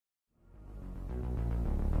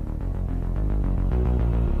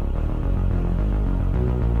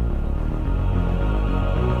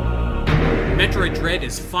Metroid Dread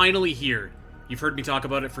is finally here. You've heard me talk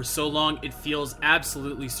about it for so long, it feels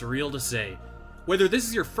absolutely surreal to say. Whether this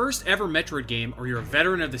is your first ever Metroid game or you're a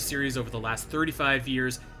veteran of the series over the last 35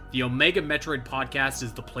 years, the Omega Metroid podcast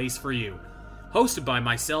is the place for you. Hosted by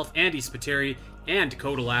myself, Andy Spiteri, and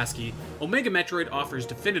Dakota Lasky, Omega Metroid offers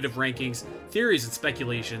definitive rankings, theories and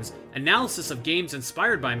speculations, analysis of games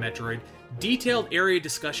inspired by Metroid, detailed area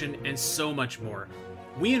discussion, and so much more.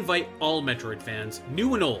 We invite all Metroid fans,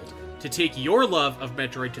 new and old, to take your love of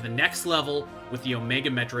Metroid to the next level with the Omega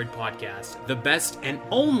Metroid Podcast, the best and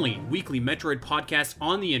only weekly Metroid podcast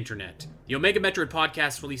on the internet. The Omega Metroid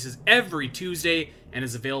Podcast releases every Tuesday and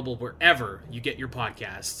is available wherever you get your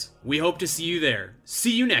podcasts. We hope to see you there.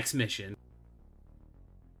 See you next mission.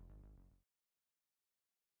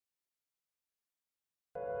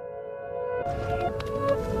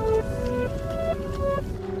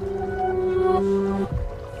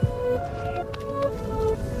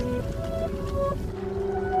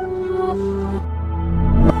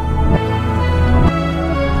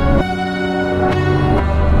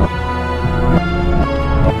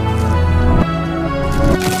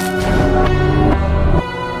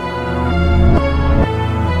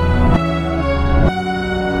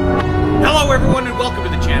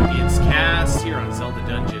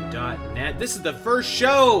 This is the first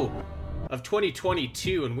show of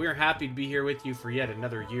 2022, and we're happy to be here with you for yet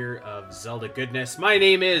another year of Zelda goodness. My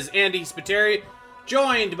name is Andy Spiteri,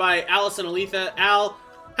 joined by Allison Aletha. Al,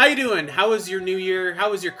 how you doing? How was your New Year? How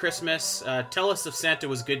was your Christmas? Tell us if Santa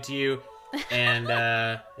was good to you,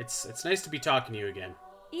 and it's nice to be talking to you again.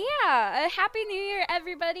 Yeah, Happy New Year,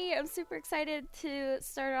 everybody. I'm super excited to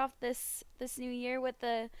start off this new year with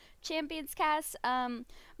the Champions Cast.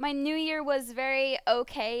 My New Year was very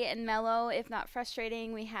okay and mellow, if not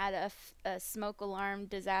frustrating. We had a smoke alarm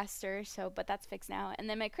disaster, but that's fixed now. And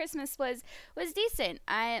then my Christmas was decent.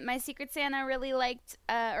 My Secret Santa really liked,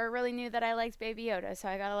 or really knew that I liked Baby Yoda, so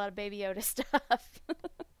I got a lot of Baby Yoda stuff.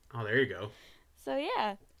 Oh, there you go. So,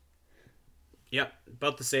 yeah. Yep,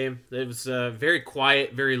 about the same. It was very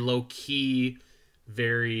quiet, very low-key,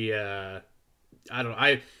 very,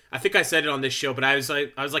 I think I said it on this show, but I was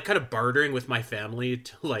kind of bartering with my family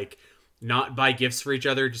to, like, not buy gifts for each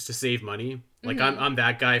other just to save money. Like, I'm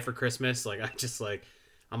that guy for Christmas. Like,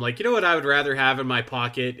 I'm like, you know what I would rather have in my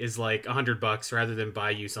pocket is, like, $100 rather than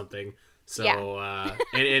buy you something. So, yeah.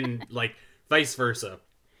 and like, vice versa.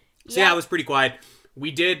 So, yeah, it was pretty quiet.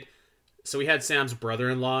 So we had Sam's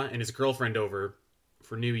brother-in-law and his girlfriend over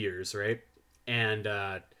for New Year's, right? And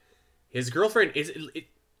his girlfriend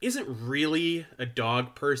isn't really a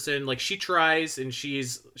dog person. Like, she tries, and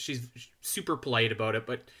she's super polite about it,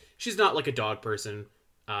 but she's not like a dog person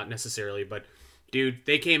necessarily. But dude,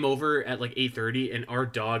 they came over at like 8:30, and our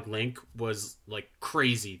dog Link was like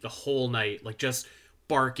crazy the whole night, like just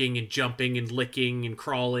barking and jumping and licking and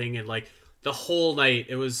crawling, and like the whole night.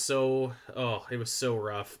 It was so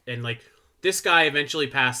rough. And like, this guy eventually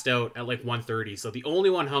passed out at like 1:30, so the only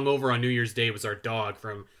one hungover on New Year's Day was our dog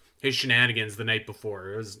from his shenanigans the night before.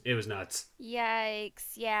 It was nuts.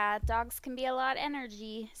 Yikes. Yeah, dogs can be a lot of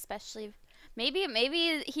energy, especially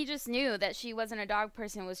maybe he just knew that she wasn't a dog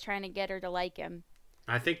person and was trying to get her to like him.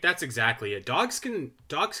 I think that's exactly it. Dogs can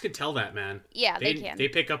tell that, man. Yeah, they can. They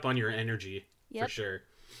pick up on your energy. Yep. For sure.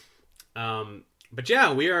 But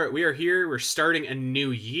yeah, we are here. We're starting a new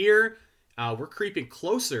year. We're creeping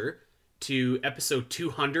closer to episode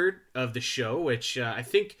 200 of the show, which I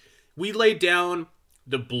think we laid down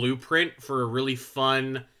the blueprint for a really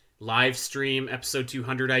fun live stream episode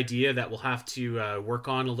 200 idea that we'll have to work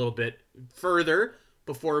on a little bit further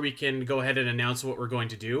before we can go ahead and announce what we're going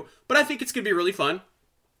to do. But I think it's going to be really fun.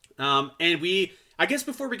 And I guess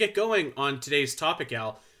before we get going on today's topic,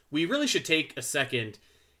 Al, we really should take a second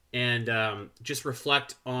and just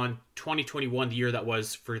reflect on 2021, the year that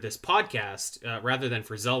was for this podcast, rather than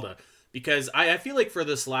for Zelda. Because I feel like for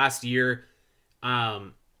this last year,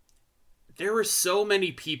 there were so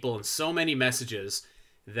many people and so many messages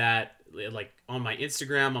that, like, on my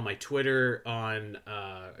Instagram, on my Twitter, on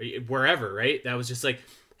wherever, right? That was just like,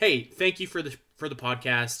 hey, thank you for the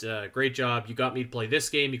podcast. Great job. You got me to play this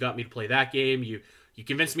game. You got me to play that game. You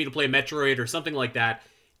convinced me to play Metroid or something like that.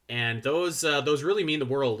 And those really mean the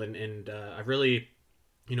world. And I really,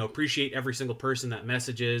 appreciate every single person that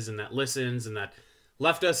messages and that listens and that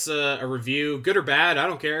left us a review, good or bad, I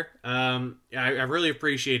don't care. I really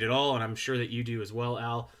appreciate it all, and I'm sure that you do as well,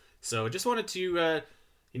 Al. So just wanted to,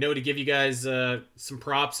 to give you guys some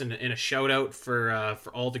props and a shout out for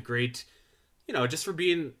all the great, just for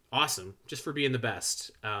being awesome, just for being the best.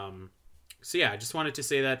 So yeah, I just wanted to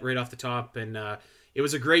say that right off the top, and it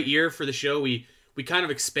was a great year for the show. We kind of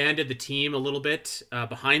expanded the team a little bit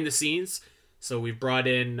behind the scenes. So we brought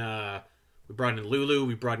in Lulu,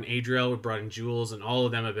 we brought in Adriel, we brought in Jules, and all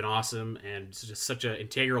of them have been awesome, and it's just such an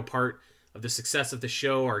integral part of the success of the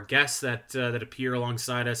show. Our guests that appear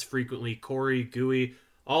alongside us frequently, Corey, Gooey,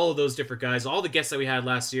 all of those different guys, all the guests that we had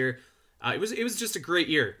last year. It was just a great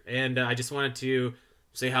year, and I just wanted to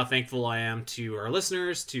say how thankful I am to our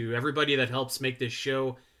listeners, to everybody that helps make this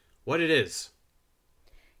show what it is.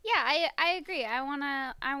 Yeah, I agree. I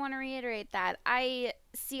wanna reiterate that. I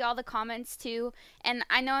see all the comments too, and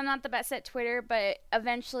I know I'm not the best at Twitter, but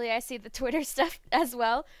eventually I see the Twitter stuff as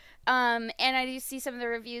well. And I do see some of the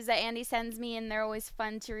reviews that Andy sends me, and they're always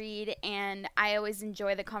fun to read, and I always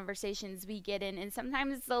enjoy the conversations we get in, and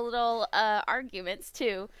sometimes the little arguments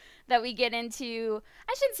too that we get into.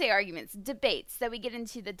 I shouldn't say arguments, debates that we get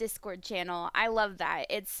into the Discord channel. I love that.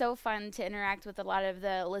 It's so fun to interact with a lot of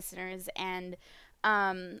the listeners, and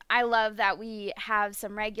I love that we have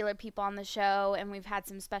some regular people on the show, and we've had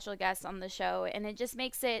some special guests on the show, and it just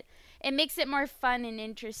makes it more fun and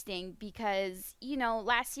interesting because,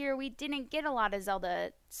 last year we didn't get a lot of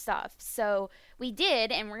Zelda stuff. So we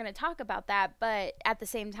did, and we're going to talk about that, but at the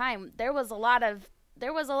same time, there was a lot of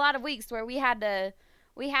weeks where we had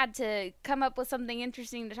to come up with something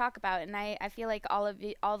interesting to talk about, and I feel like all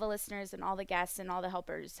the listeners and all the guests and all the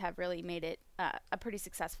helpers have really made it a pretty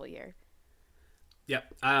successful year.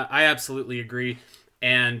 Yep, I absolutely agree.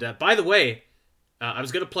 And by the way, I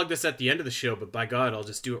was going to plug this at the end of the show, but by God, I'll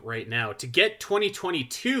just do it right now. To get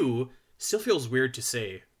 2022 still feels weird to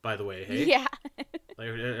say, by the way, hey? Yeah. I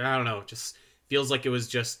don't know, just feels like it was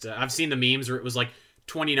just... I've seen the memes where it was like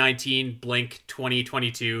 2019, blank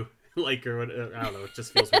 2022, like, or I don't know, it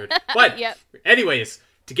just feels weird. But yep. Anyways,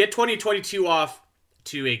 to get 2022 off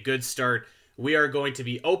to a good start, we are going to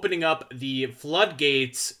be opening up the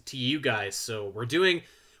floodgates to you guys. So we're doing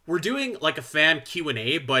like a fan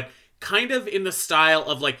Q&A, but kind of in the style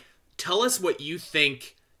of like, tell us what you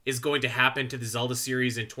think is going to happen to the Zelda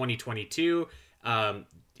series in 2022.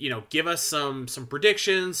 Give us some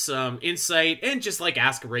predictions, some insight, and just like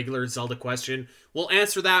ask a regular Zelda question. We'll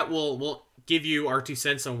answer that. We'll give you our 2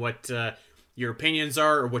 cents on what your opinions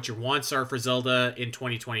are or what your wants are for Zelda in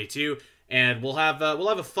 2022. And we'll have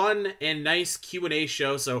a fun and nice Q&A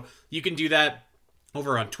show, so you can do that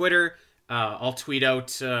over on Twitter. I'll tweet out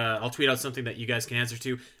something that you guys can answer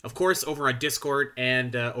to. Of course, over on Discord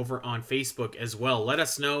and over on Facebook as well. Let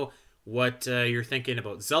us know what you're thinking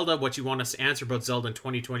about Zelda, what you want us to answer about Zelda in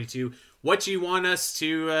 2022, what you want us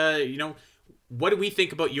to, what do we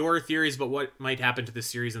think about your theories about what might happen to this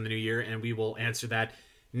series in the new year, and we will answer that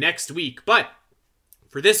next week. But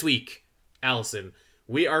for this week, Allison,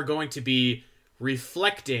 we are going to be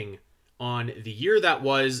reflecting on the year that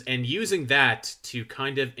was and using that to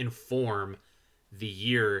kind of inform the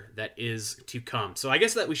year that is to come. So I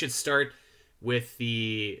guess that we should start with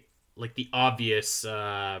the obvious.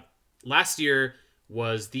 Last year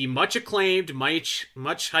was the much acclaimed, much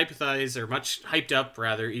hypothesized, or much hyped up,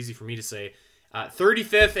 rather, easy for me to say,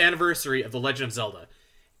 35th anniversary of The Legend of Zelda.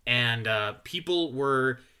 And people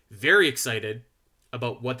were very excited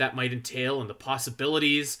about what that might entail and the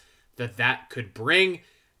possibilities that could bring.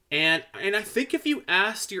 And I think if you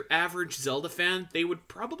asked your average Zelda fan, they would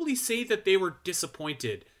probably say that they were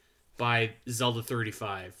disappointed by Zelda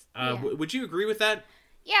 35. Yeah. Would you agree with that?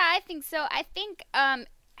 Yeah, I think so. I think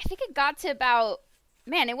it got to about,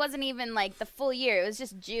 man, it wasn't even like the full year. It was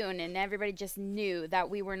just June, and everybody just knew that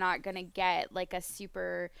we were not going to get like a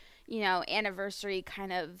super, anniversary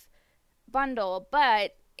kind of bundle.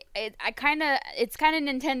 But it's kind of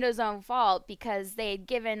Nintendo's own fault because they had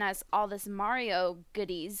given us all this Mario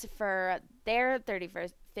goodies for their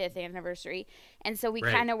 35th anniversary, and so we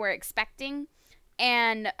kind of were expecting,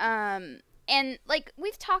 and like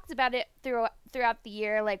we've talked about it throughout the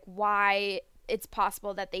year, like why it's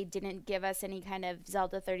possible that they didn't give us any kind of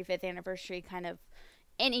Zelda 35th anniversary kind of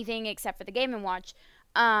anything except for the Game & Watch,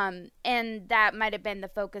 and that might have been the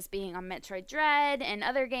focus being on Metroid Dread and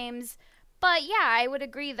other games. But yeah, I would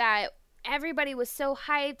agree that everybody was so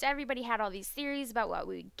hyped. Everybody had all these theories about what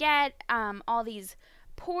we would get, all these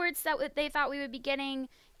ports that they thought we would be getting,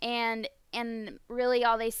 and really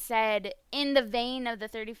all they said in the vein of the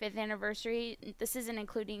 35th anniversary, this isn't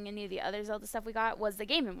including any of the other Zelda stuff we got, was the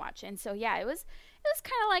Game & Watch. And so yeah, it was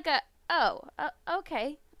kind of like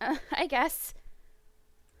okay, I guess.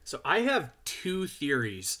 So I have 2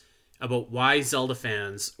 theories about why Zelda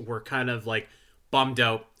fans were kind of like bummed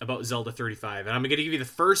out about Zelda 35. And I'm going to give you the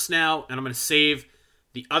first now, and I'm going to save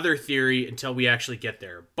the other theory until we actually get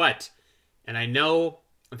there. And I know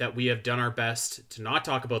that we have done our best to not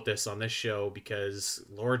talk about this on this show because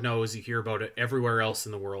Lord knows you hear about it everywhere else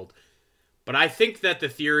in the world. But I think that the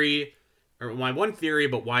theory or my one theory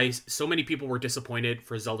about why so many people were disappointed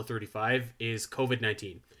for Zelda 35 is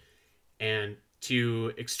COVID-19. And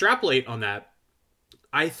to extrapolate on that,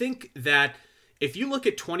 I think that if you look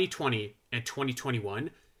at 2020 and 2021,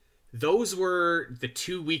 those were the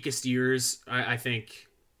two weakest years, I think,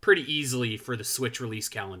 pretty easily for the Switch release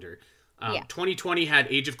calendar. 2020 had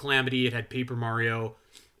Age of Calamity, it had Paper Mario,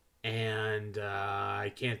 and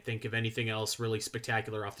I can't think of anything else really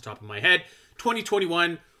spectacular off the top of my head.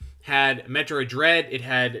 2021 had Metroid Dread, it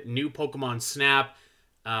had new Pokemon Snap,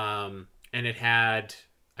 and it had,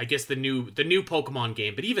 I guess, the new Pokemon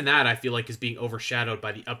game. But even that, I feel like, is being overshadowed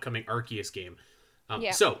by the upcoming Arceus game.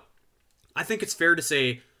 So, I think it's fair to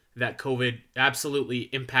say that COVID absolutely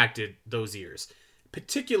impacted those years,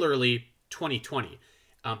 particularly 2020.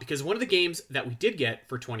 Because one of the games that we did get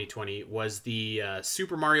for 2020 was the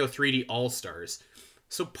Super Mario 3D All-Stars.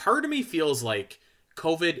 So part of me feels like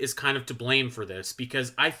COVID is kind of to blame for this,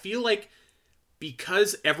 because I feel like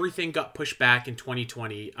because everything got pushed back in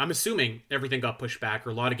 2020, I'm assuming everything got pushed back,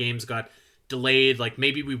 or a lot of games got delayed. Like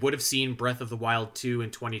maybe we would have seen Breath of the Wild 2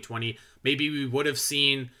 in 2020. Maybe we would have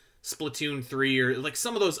seen Splatoon 3 or like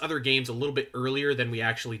some of those other games a little bit earlier than we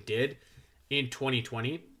actually did in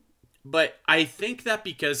 2020. But I think that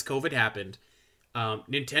because COVID happened,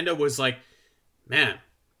 Nintendo was like, man,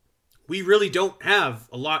 we really don't have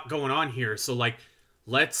a lot going on here. So like,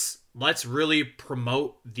 let's really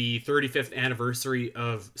promote the 35th anniversary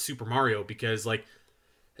of Super Mario, because like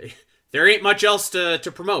there ain't much else to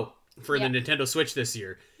promote for the Nintendo Switch this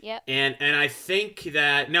year. Yep. And I think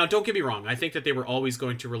that, now don't get me wrong, I think that they were always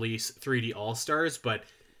going to release 3D All-Stars, but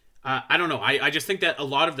I don't know. I just think that a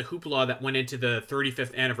lot of the hoopla that went into the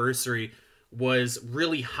 35th anniversary was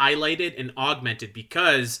really highlighted and augmented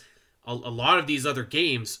because a lot of these other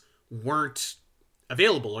games weren't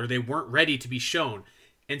available, or they weren't ready to be shown.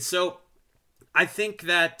 And so I think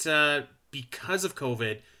that because of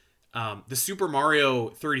COVID, the Super Mario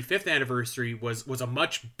 35th anniversary was a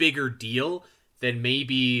much bigger deal than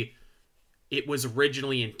maybe it was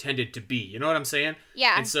originally intended to be. You know what I'm saying?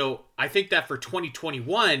 Yeah. And so I think that for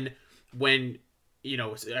 2021, when, you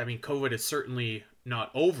know, I mean, COVID is certainly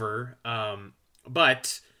not over,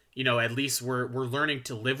 but, you know, at least we're learning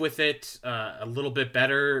to live with it a little bit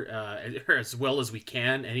better, as well as we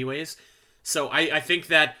can anyways. So I think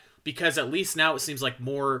that because at least now it seems like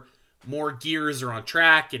more gears are on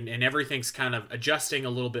track and everything's kind of adjusting a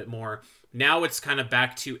little bit more. Now it's kind of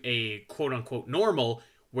back to a quote unquote normal,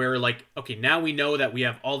 where like, okay, now we know that we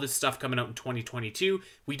have all this stuff coming out in 2022.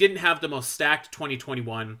 We didn't have the most stacked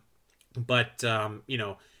 2021, but you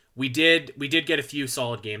know, we did get a few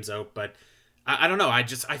solid games out. But I don't know. I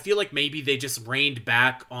feel like maybe they just reined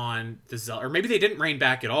back on the Zelda, or maybe they didn't rein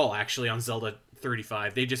back at all actually on Zelda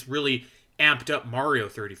 35. They just really amped up Mario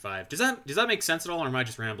 35. Does that make sense at all, or am I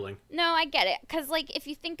just rambling? No, I get it. Because, like, if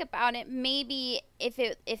you think about it, maybe if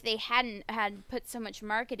they hadn't had put so much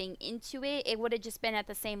marketing into it, it would have just been at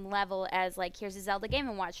the same level as, like, here's a Zelda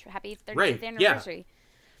Game & Watch, happy 30th anniversary. Yeah.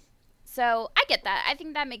 So, I get that. I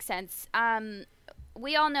think that makes sense.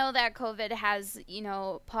 We all know that COVID has, you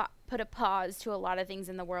know, put a pause to a lot of things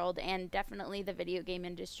in the world, and definitely the video game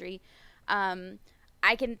industry.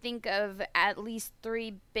 I can think of at least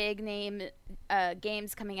 3 big name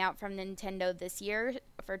games coming out from Nintendo this year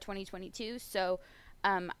for 2022. So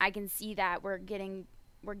I can see that we're getting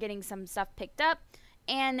some stuff picked up.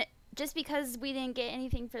 And just because we didn't get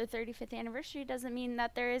anything for the 35th anniversary doesn't mean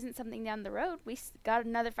that there isn't something down the road. We got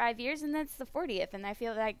another 5 years, and that's the 40th. And I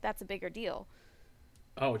feel like that's a bigger deal.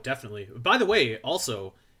 Oh, definitely. By the way,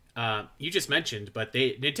 also, you just mentioned, but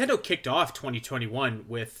Nintendo kicked off 2021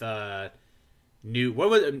 with... what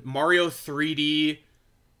was it? Mario 3D?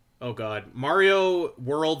 Oh god, Mario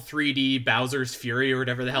World 3D Bowser's Fury, or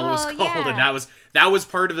whatever the hell it was called. Yeah. And that was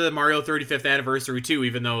part of the Mario 35th anniversary too,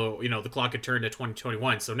 even though, you know, the clock had turned to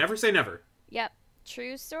 2021. So never say never. Yep,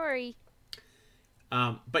 true story.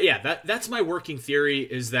 But yeah, that's my working theory,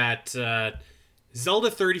 is that Zelda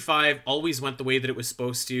 35 always went the way that it was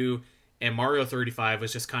supposed to, and Mario 35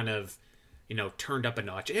 was just kind of, you know, turned up a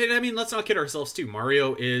notch. And I mean, let's not kid ourselves too.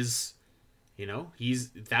 Mario is, you know,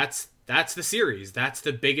 that's the series. That's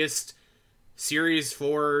the biggest series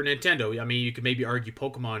for Nintendo. I mean, you could maybe argue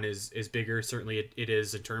Pokemon is bigger. Certainly it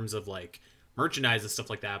is in terms of like merchandise and stuff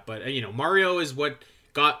like that. But, you know, Mario is what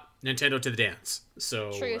got Nintendo to the dance.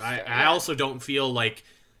 So I also don't feel like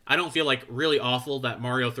really awful that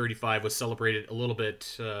Mario 35 was celebrated a little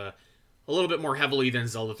bit more heavily than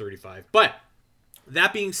Zelda 35. But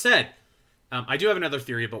that being said, I do have another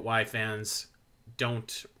theory about why fans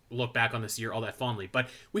don't look back on this year all that fondly. But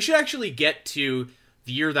we should actually get to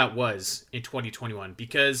the year that was in 2021,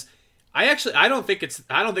 because I don't think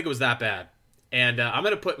it was that bad. And I'm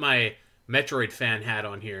gonna put my Metroid fan hat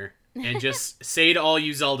on here and just say to all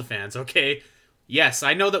you Zelda fans, okay, yes,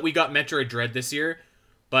 I know that we got Metroid Dread this year,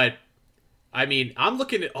 but I mean, I'm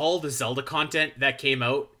looking at all the Zelda content that came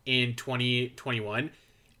out in 2021,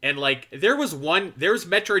 and like there was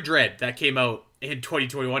Metroid Dread that came out in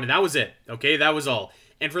 2021, and that was it. Okay, that was all.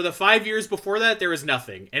 And for the 5 years before that, there was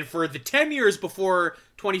nothing. And for the 10 years before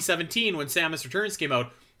 2017, when Samus Returns came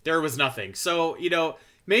out, there was nothing. So,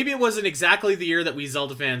 maybe it wasn't exactly the year that we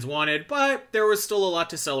Zelda fans wanted, but there was still a lot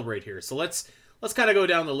to celebrate here. So let's kind of go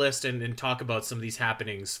down the list and talk about some of these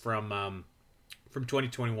happenings from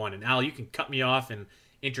 2021. And Al, you can cut me off and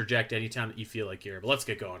interject anytime that you feel like here. But let's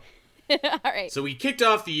get going. All right. So we kicked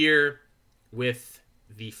off the year with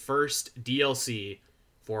the first DLC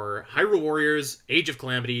for Hyrule Warriors Age of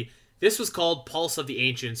Calamity. This was called Pulse of the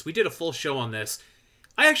Ancients. We did a full show on this.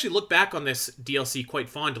 I actually look back on this DLC quite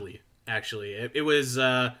fondly, actually. It was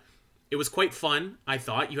quite fun, I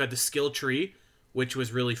thought. You had the skill tree, which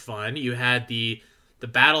was really fun. You had the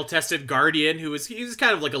battle-tested Guardian, he was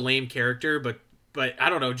kind of like a lame character, but I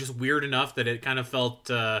don't know, just weird enough that it kind of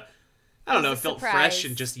felt... it felt fresh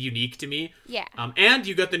and just unique to me. Yeah. And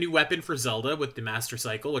you got the new weapon for Zelda with the Master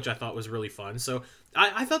Cycle, which I thought was really fun. So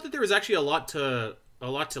I thought that there was actually a lot to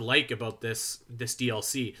like about this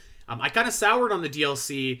DLC. I kind of soured on the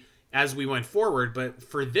DLC as we went forward, but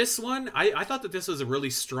for this one, I thought that this was a really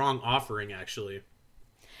strong offering, actually.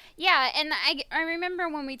 Yeah, and I remember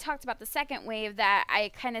when we talked about the second wave that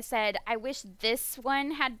I kind of said, I wish this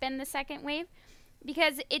one had been the second wave,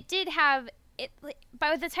 because it did have...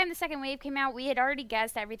 by the time the second wave came out, we had already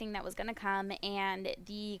guessed everything that was going to come, and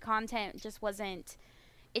the content just wasn't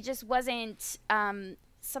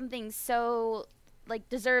something so like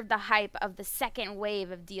deserved the hype of the second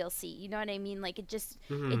wave of DLC. You know what I mean? Like it just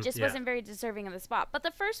wasn't very deserving of the spot. But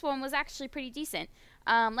the first one was actually pretty decent.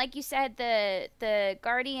 Like you said, the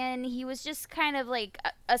Guardian, he was just kind of like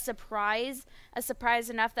a surprise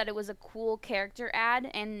enough that it was a cool character add,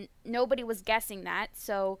 and nobody was guessing that.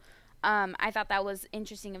 So I thought that was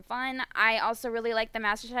interesting and fun. I also really liked the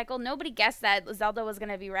Master Cycle. Nobody guessed that Zelda was going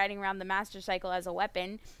to be riding around the Master Cycle as a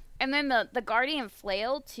weapon. And then the Guardian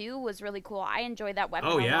Flail, too, was really cool. I enjoyed that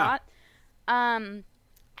weapon a lot. And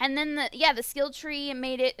then the skill tree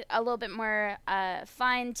made it a little bit more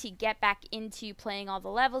fun to get back into playing all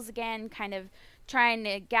the levels again, kind of trying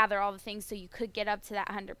to gather all the things so you could get up to that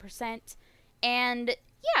 100%. And,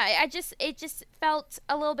 yeah, it just felt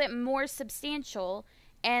a little bit more substantial.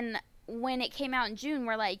 And when it came out in June,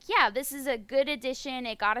 we're like, yeah, this is a good addition.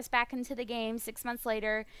 It got us back into the game 6 months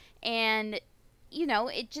later, and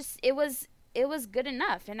it was good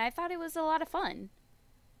enough, and I thought it was a lot of fun.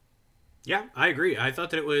 Yeah, I agree. I thought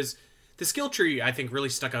that it was the skill tree. I think really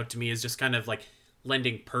stuck out to me as just kind of like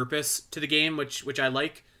lending purpose to the game, which I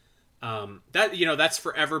like. That's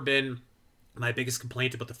forever been my biggest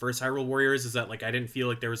complaint about the first Hyrule Warriors, is that like I didn't feel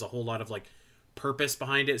like there was a whole lot of like purpose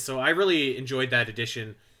behind it. So I really enjoyed that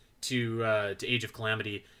addition to Age of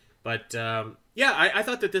Calamity. But I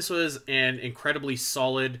thought that this was an incredibly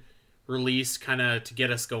solid release, kind of to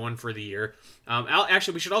get us going for the year.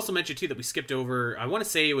 Actually, we should also mention too that we skipped over, I want to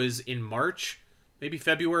say it was in March, maybe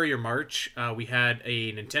February or March, we had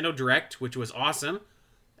a Nintendo Direct, which was awesome,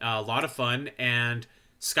 a lot of fun, and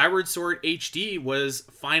Skyward Sword HD was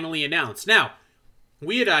finally announced. Now,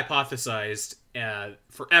 we had hypothesized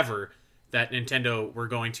forever that Nintendo were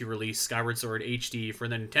going to release Skyward Sword HD for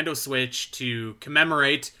the Nintendo Switch to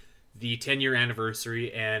commemorate the 10-year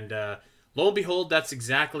anniversary, and lo and behold, that's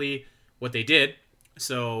exactly what they did.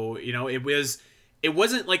 So, it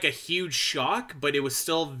wasn't like a huge shock, but it was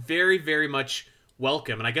still very, very much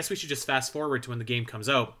welcome. And I guess we should just fast forward to when the game comes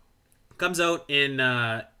out. It comes out in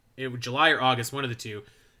July or August, one of the two.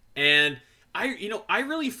 And I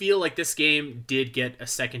really feel like this game did get a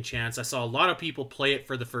second chance. I saw a lot of people play it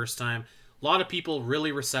for the first time. A lot of people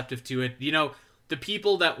really receptive to it. The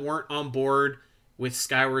people that weren't on board with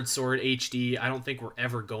Skyward Sword HD, I don't think we're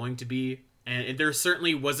ever going to be. And there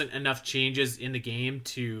certainly wasn't enough changes in the game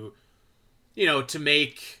to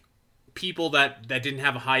make people that didn't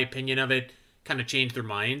have a high opinion of it kind of change their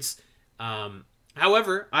minds.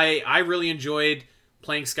 However, I really enjoyed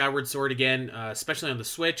playing Skyward Sword again, especially on the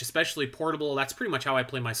Switch, especially portable. That's pretty much how I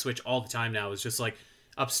play my Switch all the time now. It's just like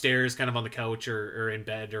upstairs, kind of on the couch or in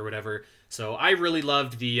bed or whatever. So I really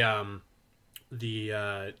loved the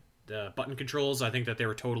button controls. I think that they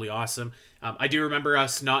were totally awesome. I do remember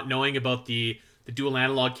us not knowing about the dual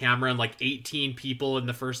analog camera, and like 18 people in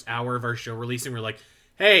the first hour of our show releasing were like,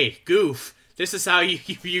 hey, goof, this is how you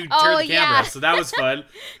turn the camera. So that was fun.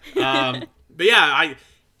 But yeah,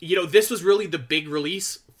 this was really the big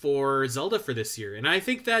release for Zelda for this year. And I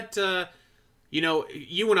think that,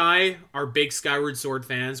 you and I are big Skyward Sword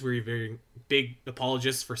fans. We're very big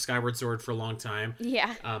apologists for Skyward Sword for a long time.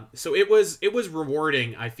 Yeah. So it was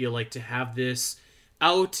rewarding, I feel like, to have this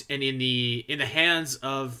out and in the hands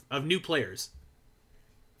of new players.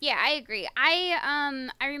 Yeah, I agree. I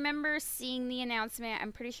remember seeing the announcement.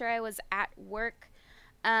 I'm pretty sure I was at work,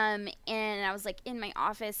 and I was like in my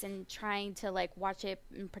office and trying to like watch it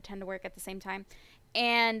and pretend to work at the same time,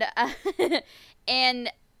 and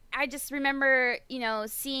and I just remember,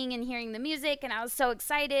 seeing and hearing the music, and I was so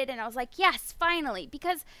excited, and I was like, yes, finally,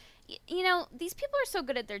 because these people are so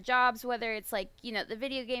good at their jobs, whether it's like, the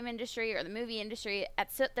video game industry or the movie industry.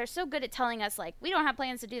 They're so good at telling us, like, we don't have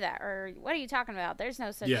plans to do that, or what are you talking about? There's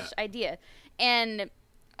no such idea. And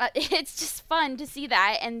it's just fun to see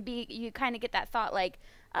that, and you kind of get that thought, like,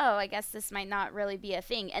 oh, I guess this might not really be a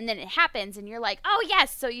thing. And then it happens, and you're like, oh,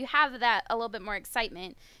 yes. So you have that a little bit more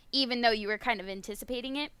excitement, even though you were kind of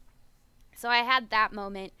anticipating it. So I had that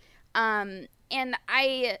moment. And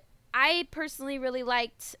I personally really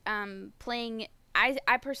liked playing.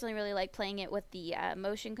 I personally really like playing it with the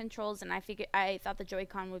motion controls, and I thought the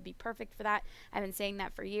Joy-Con would be perfect for that. I've been saying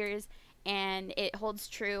that for years, and it holds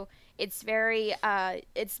true. It's very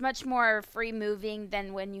it's much more free moving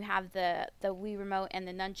than when you have the Wii remote and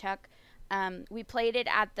the nunchuck. We played it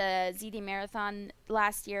at the ZD Marathon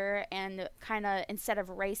last year, and kind of, instead of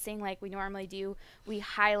racing like we normally do, we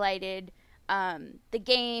highlighted the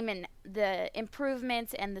game and the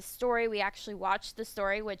improvements and the story. We actually watched the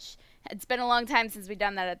story, which it's been a long time since we've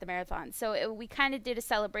done that at the marathon. So we kind of did a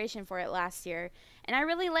celebration for it last year. And I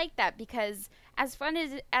really like that, because as fun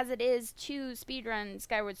as it is to speedrun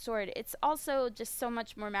Skyward Sword, it's also just so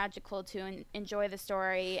much more magical to enjoy the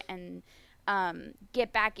story and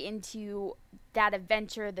get back into that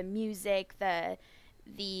adventure, the music, the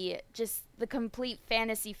complete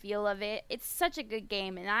fantasy feel of it. It's such a good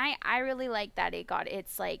game, and I really like that it got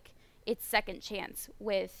its second chance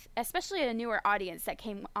with especially a newer audience that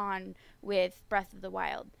came on with Breath of the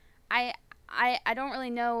Wild. I don't really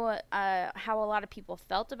know how a lot of people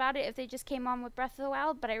felt about it if they just came on with Breath of the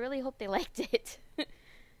Wild, but I really hope they liked it.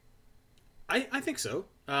 I think so.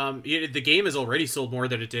 The game has already sold more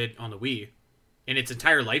than it did on the Wii in its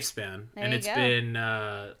entire lifespan, and it's been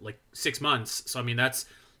like 6 months. So I mean, that's,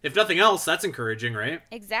 if nothing else, that's encouraging, right?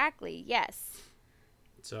 Exactly. Yes.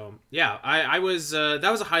 So yeah, I was that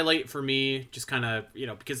was a highlight for me, just kind of,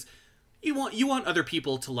 because you want other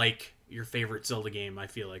people to like your favorite Zelda game, I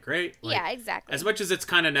feel like, right? Like, yeah, exactly. As much as it's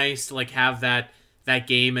kind of nice to like have that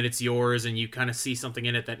game and it's yours, and you kind of see something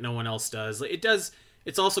in it that no one else does. Like,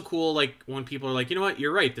 it's also cool, like, when people are like, you know what,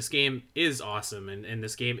 you're right, this game is awesome, and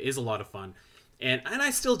this game is a lot of fun. And I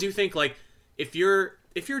still do think, like, if you're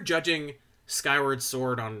judging Skyward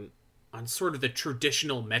Sword on sort of the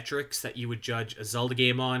traditional metrics that you would judge a Zelda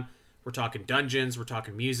game on, we're talking dungeons, we're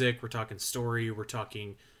talking music, we're talking story, we're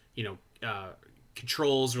talking,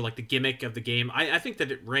 controls, or like the gimmick of the game, I think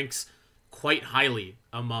that it ranks quite highly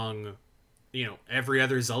among, every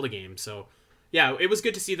other Zelda game. So yeah, it was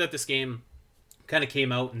good to see that this game kind of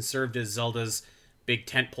came out and served as Zelda's big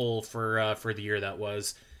tentpole for the year that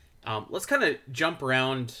was. Let's kind of jump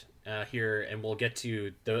around here, and we'll get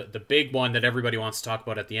to the big one that everybody wants to talk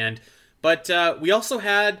about at the end. But we also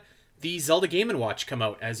had the Zelda Game & Watch come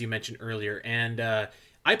out, as you mentioned earlier, and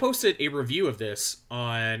I posted a review of this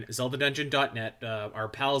on zeldadungeon.net. Our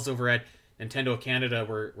pals over at Nintendo Canada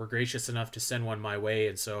were gracious enough to send one my way,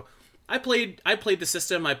 and so I played the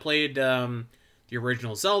system. I played the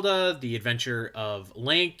original Zelda, The Adventure of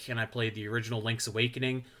Link, and I played the original Link's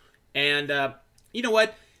Awakening. And you know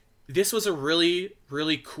what? This was a really,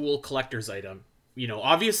 really cool collector's item.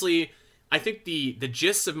 Obviously, I think the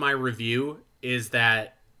gist of my review is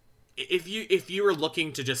that if you were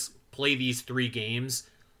looking to just play these 3 games,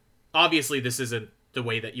 obviously this isn't the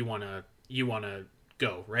way that you wanna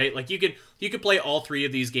go, right? Like, you could play all 3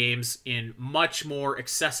 of these games in much more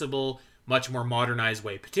accessible, much more modernized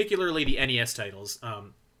way, particularly the NES titles.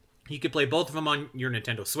 You could play both of them on your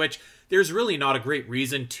Nintendo Switch. There's really not a great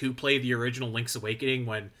reason to play the original Link's Awakening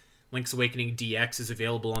when Link's Awakening DX is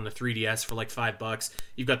available on the 3DS for like $5.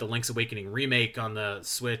 You've got the Link's Awakening remake on the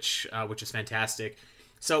Switch, which is fantastic.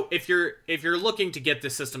 So if you're looking to get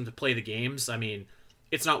this system to play the games, I mean,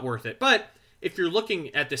 it's not worth it. But if you're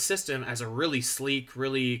looking at this system as a really sleek,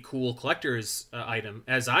 really cool collector's item,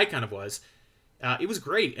 as I kind of was, it was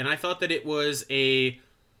great. And I thought that it was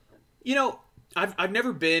I've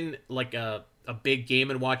never been like a big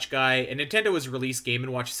Game & Watch guy, and Nintendo has released Game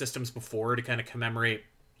 & Watch systems before to kind of commemorate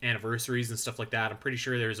anniversaries and stuff like that. I'm pretty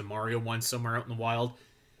sure there's a Mario one somewhere out in the wild.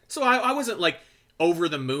 So I wasn't like over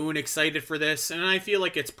the moon excited for this, and I feel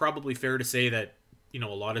like it's probably fair to say that, a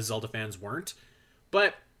lot of Zelda fans weren't.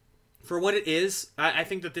 But for what it is, I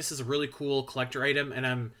think that this is a really cool collector item, and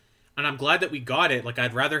I'm glad that we got it. Like,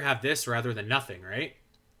 I'd rather have this rather than nothing, right?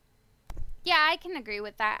 Yeah, I can agree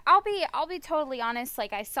with that. I'll be totally honest.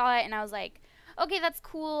 Like, I saw it and I was like, okay, that's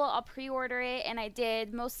cool. I'll pre-order it, and I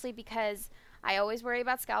did, mostly because I always worry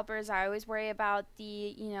about scalpers. I always worry about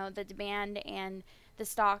the demand and the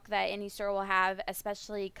stock that any store will have,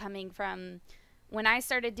 especially coming from when I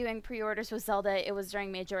started doing pre-orders with Zelda. It was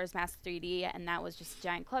during Majora's Mask 3D, and that was just a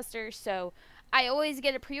giant cluster. So I always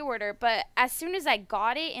get a pre-order, but as soon as I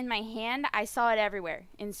got it in my hand, I saw it everywhere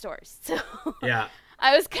in stores. So Yeah.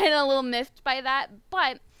 I was kind of a little miffed by that,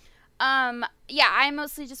 but yeah, I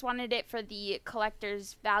mostly just wanted it for the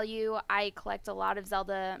collector's value. I collect a lot of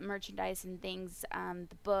Zelda merchandise and things,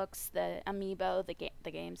 the books, the amiibo,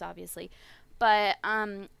 the games, obviously. But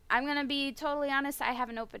I'm gonna be totally honest. I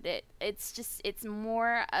haven't opened it. It's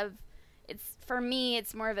more of for me.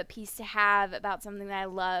 It's more of a piece to have about something that I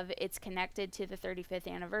love. It's connected to the 35th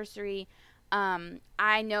anniversary.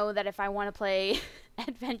 I know that if I want to play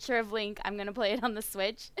Adventure of Link, I'm gonna play it on the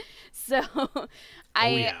Switch. So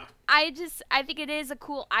I think it is a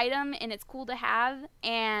cool item, and it's cool to have.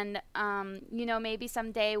 And maybe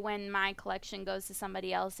someday when my collection goes to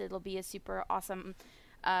somebody else, it'll be a super awesome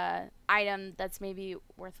item that's maybe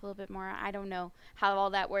worth a little bit more. I don't know how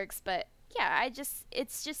all that works, but yeah,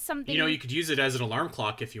 it's just something. You could use it as an alarm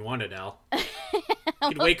clock if you wanted, Al. You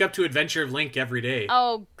could wake up to Adventure of Link every day.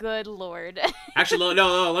 Oh, good lord. Actually,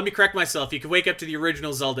 no, let me correct myself. You can wake up to the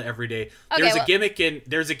original Zelda every day. Okay,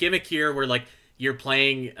 There's a gimmick here where, like, you're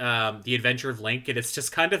playing the Adventure of Link, and it's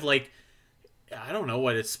just kind of like, I don't know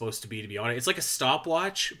what it's supposed to be honest. It's like a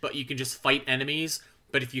stopwatch, but you can just fight enemies.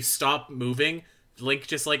 But if you stop moving, Link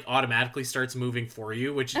just, like, automatically starts moving for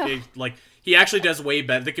you, which like, he actually does way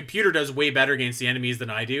better. The computer does way better against the enemies than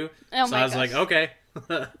I do. So I was like, okay.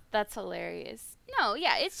 That's hilarious. No,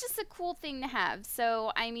 yeah, it's just a cool thing to have.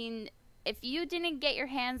 So, I mean, if you didn't get your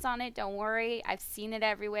hands on it, don't worry. I've seen it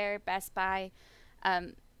everywhere. Best Buy.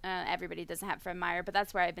 Everybody doesn't have Fred Meyer, but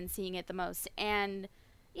that's where I've been seeing it the most. And,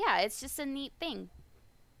 yeah, it's just a neat thing.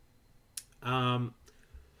 You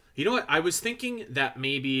know what? I was thinking that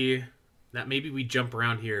maybe we jump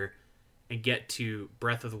around here and get to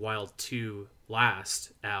Breath of the Wild 2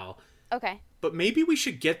 last, Al. Okay. But maybe we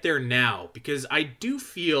should get there now, because I do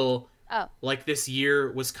feel like this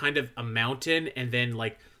year was kind of a mountain, and then,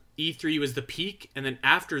 like, E3 was the peak, and then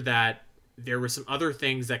after that, there were some other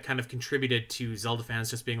things that kind of contributed to Zelda fans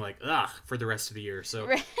just being like, ugh, for the rest of the year. So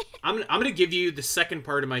I'm going to give you the second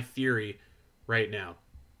part of my theory right now.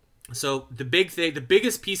 So the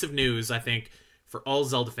biggest piece of news, I think, for all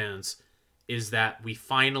Zelda fans is that we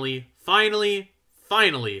finally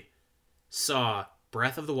saw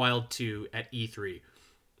Breath of the Wild 2 at E3.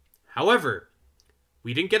 However,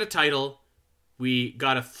 we didn't get a title. We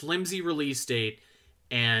got a flimsy release date,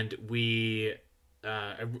 and we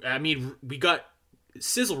got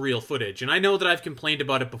sizzle reel footage. And I know that I've complained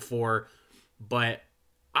about it before, but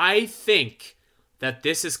I think that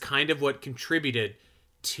this is kind of what contributed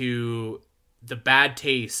to the bad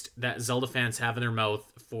taste that Zelda fans have in their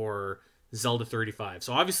mouth for Zelda 35.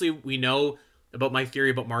 So obviously we know about my theory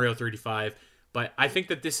about Mario 35, but I think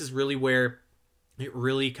that this is really where it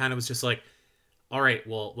really kind of was just like, all right,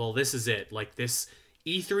 well, this is it. Like, this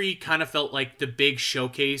E3 kind of felt like the big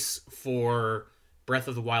showcase for Breath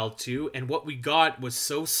of the Wild 2, and what we got was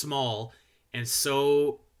so small and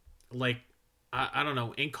so, like, I don't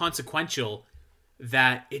know, inconsequential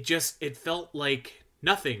that it felt like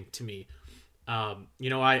nothing to me.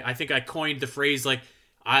 I think I coined the phrase, like,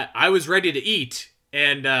 I was ready to eat,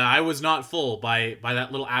 and I was not full by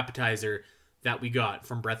that little appetizer that we got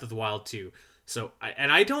from Breath of the Wild 2. So,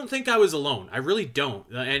 I don't think I was alone. I really don't.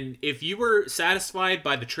 And if you were satisfied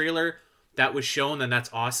by the trailer that was shown, then that's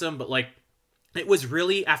awesome. But, like, it was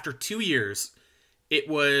really, after 2 years, it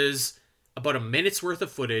was about a minute's worth of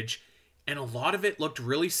footage, and a lot of it looked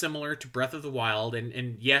really similar to Breath of the Wild.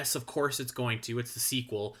 And yes, of course it's going to. It's the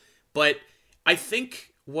sequel. But I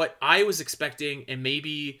think what I was expecting, and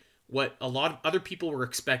maybe what a lot of other people were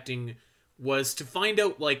expecting, was to find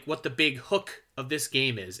out, like, what the big hook of this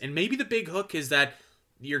game is. And maybe the big hook is that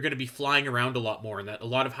you're going to be flying around a lot more, and that a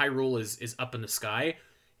lot of Hyrule is up in the sky.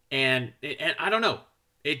 And I don't know.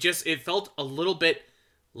 It felt a little bit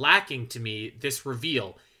lacking to me, this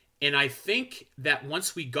reveal. And I think that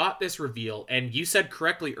once we got this reveal, and you said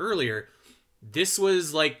correctly earlier, this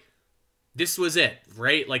was it,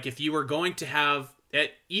 right? Like, if you were going to have...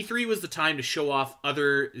 E3 was the time to show off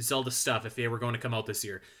other Zelda stuff if they were going to come out this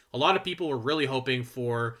year. A lot of people were really hoping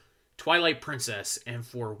for Twilight Princess and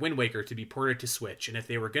for Wind Waker to be ported to Switch. And if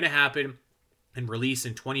they were going to happen and release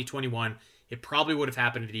in 2021, it probably would have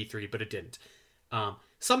happened at E3, but it didn't.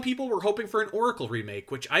 Some people were hoping for an Oracle remake,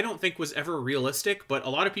 which I don't think was ever realistic, but a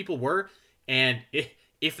lot of people were. And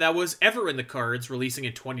if that was ever in the cards, releasing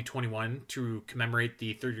in 2021 to commemorate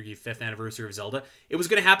the 35th anniversary of Zelda, it was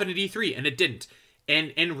going to happen at E3, and it didn't.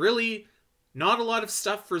 And really, not a lot of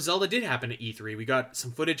stuff for Zelda did happen at E3. We got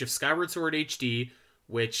some footage of Skyward Sword HD,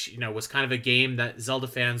 which, was kind of a game that Zelda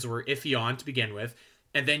fans were iffy on to begin with.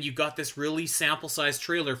 And then you got this really sample-sized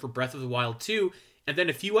trailer for Breath of the Wild 2, and then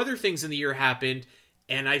a few other things in the year happened,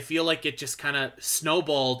 and I feel like it just kind of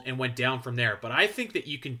snowballed and went down from there. But I think that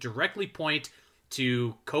you can directly point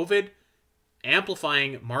to COVID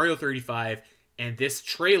amplifying Mario 35 and this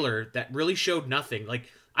trailer that really showed nothing.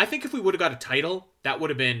 Like, I think if we would have got a title, that would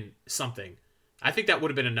have been something. I think that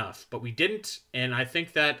would have been enough, but we didn't, and I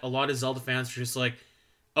think that a lot of Zelda fans are just like,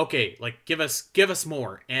 okay, like, give us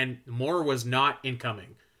more, and more was not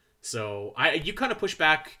incoming. So you kind of push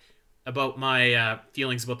back about my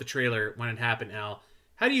feelings about the trailer when it happened, Al.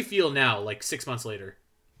 How do you feel now, like 6 months later?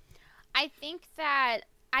 I think that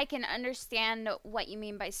I can understand what you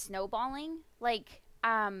mean by snowballing. Like,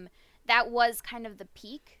 that was kind of the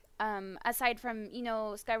peak, aside from,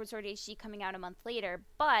 Skyward Sword HD coming out a month later.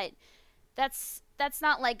 But that's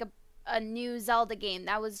not like a new Zelda game.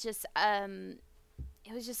 That was just,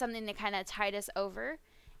 it was just something that kind of tied us over.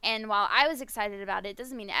 And while I was excited about it,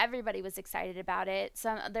 doesn't mean everybody was excited about it.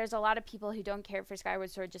 There's a lot of people who don't care for Skyward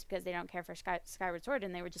Sword just because they don't care for Skyward Sword,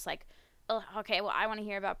 and they were just like, oh, okay, well, I want to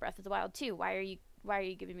hear about Breath of the Wild too. Why are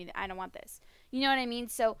you giving me that? I don't want this. You know what I mean?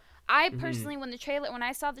 So I personally, when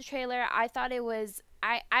I saw the trailer, I thought it was,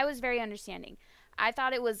 I was very understanding. I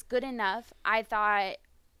thought it was good enough. I thought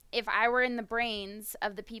if I were in the brains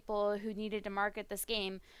of the people who needed to market this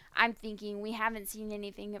game, I'm thinking we haven't seen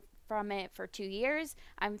anything from it for 2 years.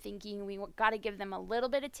 I'm thinking we got to give them a little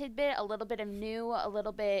bit of tidbit, a little bit of new, a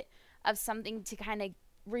little bit of something to kind of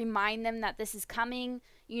remind them that this is coming,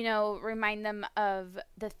 remind them of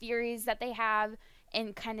the theories that they have,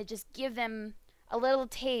 and kind of just give them a little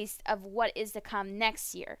taste of what is to come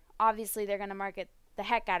next year. Obviously, they're going to market the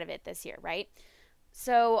heck out of it this year, right?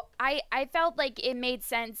 So I felt like it made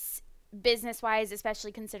sense business-wise,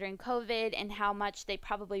 especially considering COVID and how much they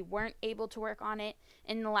probably weren't able to work on it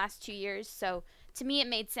in the last 2 years. So to me, it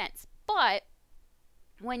made sense. But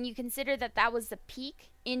when you consider that was the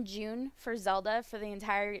peak in June for Zelda for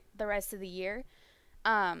the rest of the year,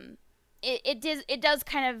 it does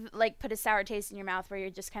kind of like put a sour taste in your mouth where you're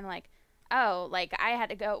just kind of like, oh, like I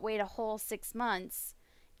had to wait a whole 6 months,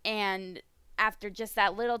 and after just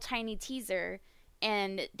that little tiny teaser.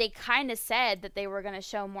 And they kind of said that they were going to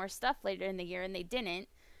show more stuff later in the year, and they didn't.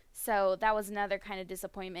 So that was another kind of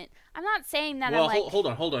disappointment. I'm not saying that. Well, hold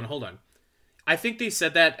on. I think they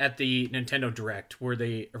said that at the Nintendo Direct, where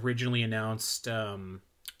they originally announced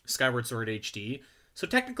Skyward Sword HD. So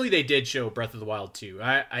technically, they did show Breath of the Wild 2.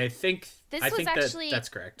 I think that's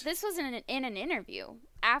correct. This was in an interview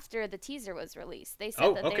after the teaser was released. They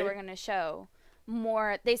said they were going to show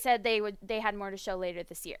more. They said they had more to show later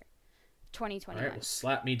this year. 2021. All right, well,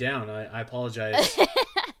 slap me down. I apologize.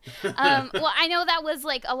 Well, I know that was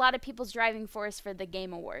like a lot of people's driving force for the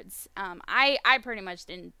Game Awards. I pretty much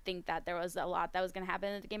didn't think that there was a lot that was going to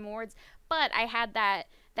happen at the Game Awards, but I had that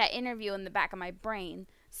interview in the back of my brain,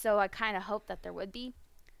 so I kind of hoped that there would be.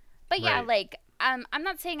 But yeah, right. like I'm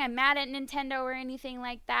not saying I'm mad at Nintendo or anything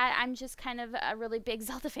like that. I'm just kind of a really big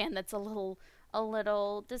Zelda fan that's a little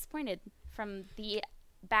disappointed from the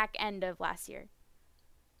back end of last year.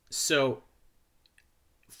 So,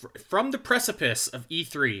 from the precipice of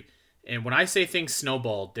E3, and when I say things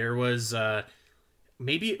snowballed, there was,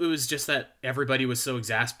 maybe it was just that everybody was so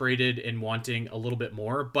exasperated and wanting a little bit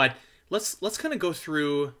more, but let's kind of go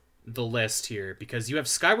through the list here, because you have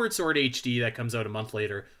Skyward Sword HD that comes out a month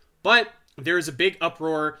later, but there is a big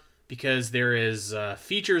uproar because there is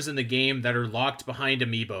features in the game that are locked behind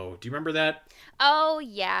Amiibo. Do you remember that? Oh,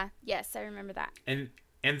 yeah. Yes, I remember that.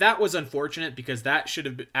 And that was unfortunate because that should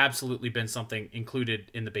have absolutely been something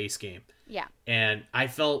included in the base game. Yeah. And I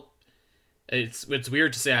felt, it's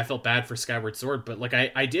weird to say I felt bad for Skyward Sword, but like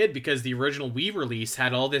I did, because the original Wii release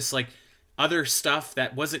had all this like other stuff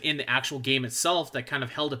that wasn't in the actual game itself that kind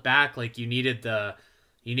of held it back. Like you needed the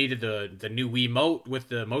new Wiimote with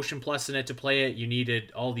the Motion Plus in it to play it. You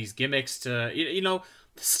needed all these gimmicks to,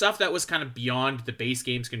 stuff that was kind of beyond the base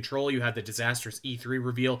game's control. You had the disastrous E3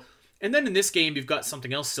 reveal. And then in this game, you've got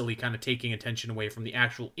something else silly kind of taking attention away from the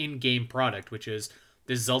actual in-game product, which is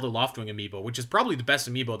this Zelda Loftwing amiibo, which is probably the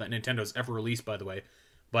best amiibo that Nintendo's ever released, by the way.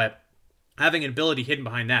 But having an ability hidden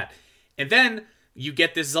behind that. And then you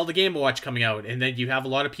get this Zelda Game & Watch coming out, and then you have a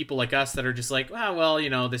lot of people like us that are just like, oh,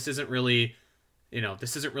 well, this isn't really,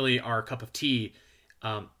 our cup of tea.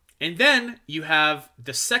 And then you have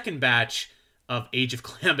the second batch of Age of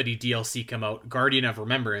Calamity DLC come out, Guardian of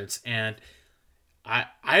Remembrance, and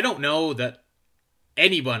I don't know that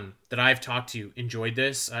anyone that I've talked to enjoyed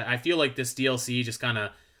this. I feel like this DLC just kind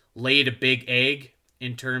of laid a big egg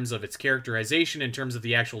in terms of its characterization, in terms of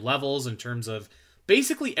the actual levels, in terms of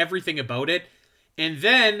basically everything about it. And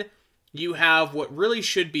then you have what really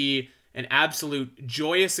should be an absolute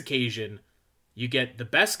joyous occasion. You get the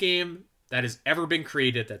best game that has ever been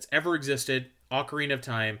created, that's ever existed, Ocarina of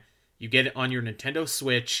Time. You get it on your Nintendo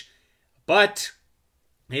Switch, but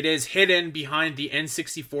it is hidden behind the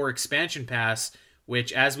N64 expansion pass,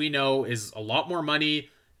 which, as we know, is a lot more money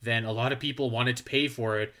than a lot of people wanted to pay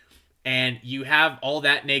for it. And you have all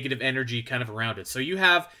that negative energy kind of around it. So you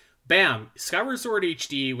have, bam, Skyward Sword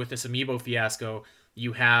HD with this amiibo fiasco.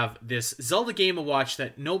 You have this Zelda Game & Watch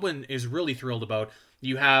that no one is really thrilled about.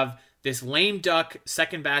 You have this lame duck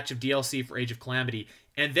second batch of DLC for Age of Calamity.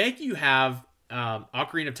 And then you have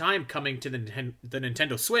Ocarina of Time coming to the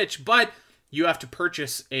Nintendo Switch, but you have to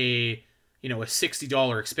purchase a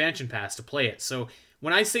 $60 expansion pass to play it. So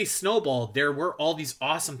when I say snowball, there were all these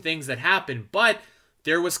awesome things that happened, but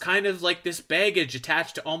there was kind of like this baggage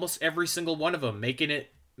attached to almost every single one of them, making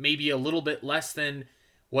it maybe a little bit less than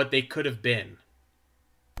what they could have been.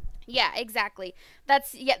 Yeah, exactly.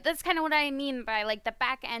 That's kind of what I mean by like the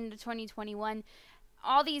back end of 2021.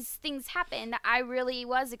 All these things happened. I really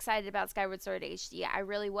was excited about Skyward Sword HD. I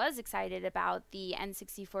really was excited about the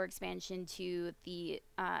N64 expansion to the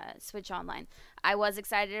Switch Online. I was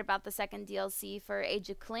excited about the second DLC for Age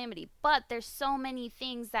of Calamity. But there's so many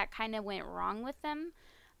things that kind of went wrong with them.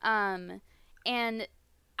 And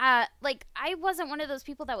I wasn't one of those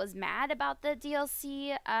people that was mad about the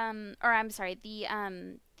DLC, or I'm sorry, the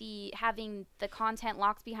having the content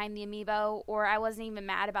locked behind the amiibo, or I wasn't even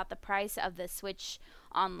mad about the price of the Switch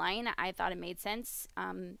Online. I thought it made sense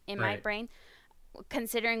in my brain,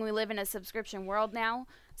 considering we live in a subscription world now.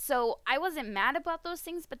 So I wasn't mad about those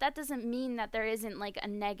things, but that doesn't mean that there isn't like a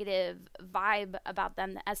negative vibe about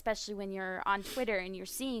them, especially when you're on Twitter and you're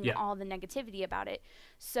seeing all the negativity about it.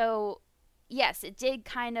 So yes, it did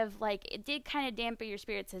kind of dampen your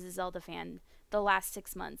spirits as a Zelda fan the last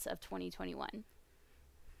 6 months of 2021.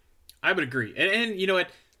 I would agree. And you know what?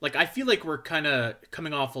 Like, I feel like we're kind of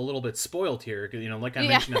coming off a little bit spoiled here. Like I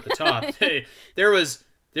mentioned at the top, there's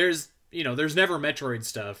never Metroid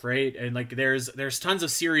stuff, right? And like, there's tons of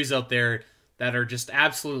series out there that are just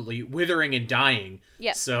absolutely withering and dying.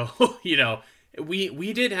 Yeah. So,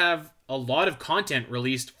 we did have a lot of content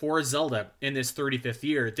released for Zelda in this 35th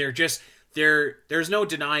year. There's no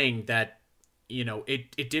denying that,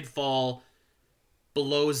 it did fall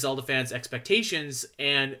below Zelda fans' expectations,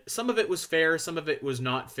 and some of it was fair, some of it was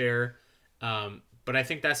not fair. But I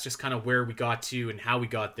think that's just kind of where we got to and how we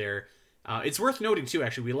got there. It's worth noting too,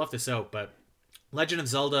 actually, we left this out, but Legend of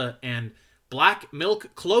Zelda and Black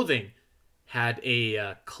Milk Clothing had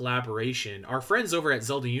a collaboration. Our friends over at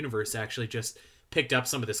Zelda Universe actually just picked up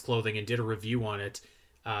some of this clothing and did a review on it.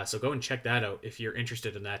 So go and check that out if you're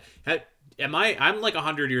interested in that. I'm like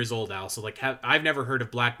 100 years old now, so like I've never heard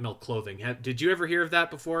of Black Milk Clothing. Did you ever hear of that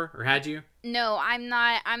before, or had you? No, I'm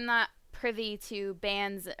not privy to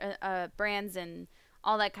brands and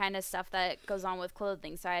all that kind of stuff that goes on with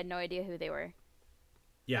clothing, so I had no idea who they were.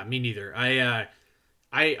 Yeah, me neither. I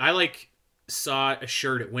like saw a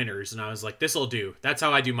shirt at Winners and I was like, this'll do. That's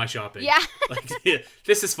how I do my shopping. Yeah. Like,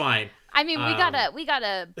 this is fine. I mean, we got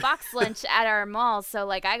a box lunch at our mall, so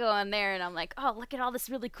like I go in there and I'm like, oh, look at all this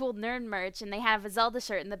really cool nerd merch, and they have a Zelda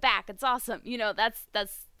shirt in the back. It's awesome.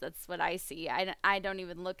 That's what I see. I don't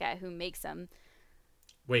even look at who makes them.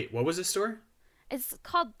 Wait, what was this store? It's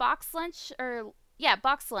called Box Lunch,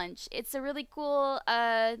 Box Lunch. It's a really cool.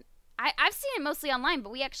 I've seen it mostly online,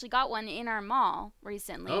 but we actually got one in our mall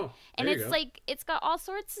recently. Oh, and it's like it's got all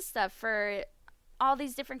sorts of stuff for all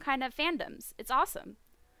these different kind of fandoms. It's awesome.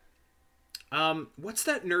 What's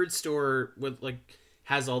that nerd store with like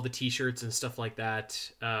has all the t-shirts and stuff like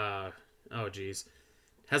that? Oh geez.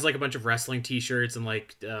 Has like a bunch of wrestling t-shirts and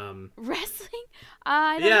like wrestling?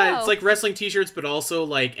 I don't know. It's like wrestling t-shirts, but also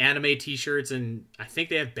like anime t-shirts, and I think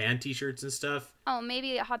they have band t-shirts and stuff. Oh,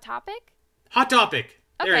 maybe a Hot Topic? Hot Topic.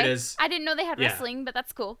 Okay. There it is. I didn't know they had wrestling, but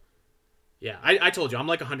that's cool. Yeah, I told you I'm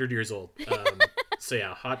like 100 years old. So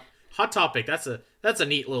yeah, Hot Topic. That's a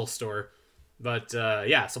neat little store. But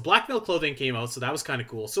so Black Milk Clothing came out, so that was kind of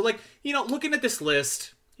cool. So like, looking at this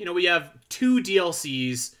list, we have 2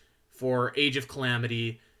 DLCs for Age of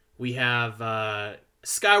Calamity. We have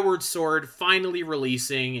Skyward Sword finally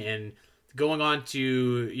releasing, and going on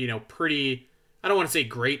to, pretty, I don't want to say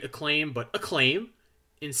great acclaim, but acclaim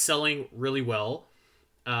in selling really well.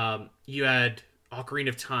 You had Ocarina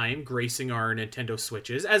of Time gracing our Nintendo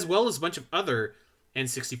Switches, as well as a bunch of other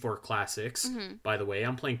N64 classics. By the way,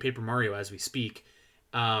 I'm playing Paper Mario as we speak.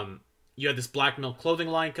 You had this Black Milk clothing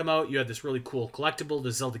line come out. You had this really cool collectible,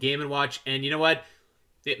 the Zelda Game & Watch. And you know what?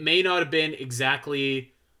 It may not have been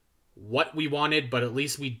exactly what we wanted, but at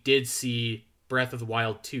least we did see Breath of the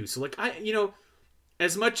Wild 2. So,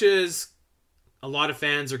 as much as a lot of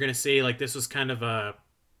fans are going to say, this was kind of a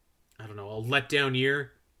letdown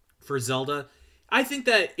year for Zelda, I think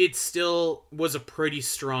that it still was a pretty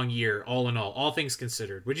strong year, all in all things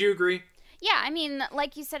considered. Would you agree? Yeah, I mean,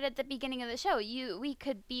 like you said at the beginning of the show, we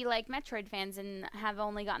could be like Metroid fans and have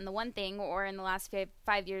only gotten the one thing, or in the last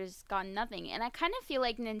 5 years gotten nothing. And I kind of feel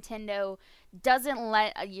like Nintendo doesn't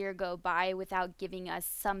let a year go by without giving us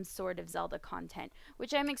some sort of Zelda content,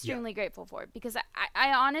 which I'm extremely grateful for. Because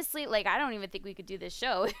I honestly, I don't even think we could do this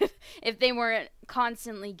show if they weren't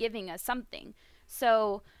constantly giving us something.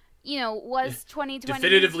 So, was 2020...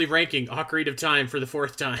 Definitively ranking Ocarina of Time for the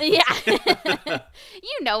 4th time. Yeah.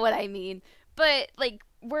 You know what I mean. But,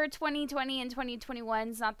 we're 2020 and 2021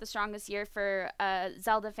 is not the strongest year for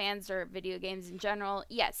Zelda fans or video games in general.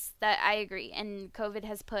 Yes, that I agree. And COVID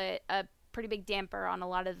has put a pretty big damper on a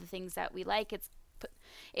lot of the things that we like.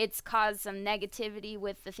 It's caused some negativity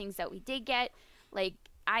with the things that we did get.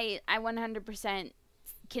 I 100%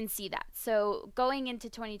 can see that. So, going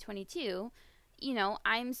into 2022...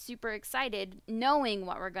 I'm super excited knowing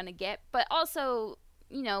what we're going to get, but also,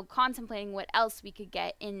 contemplating what else we could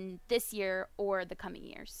get in this year or the coming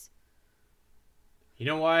years. You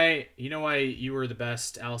know why you were the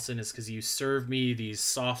best, Allison, is because you served me these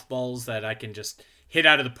softballs that I can just hit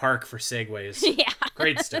out of the park for segues. Yeah.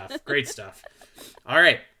 Great stuff. All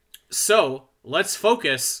right. So let's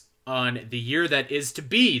focus on the year that is to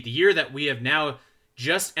be, the year that we have now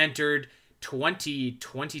just entered,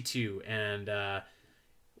 2022, and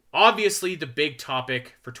obviously the big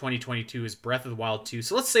topic for 2022 is Breath of the Wild 2,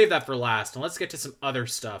 so let's save that for last, and let's get to some other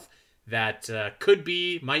stuff that could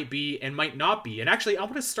be, might be, and might not be. And actually, I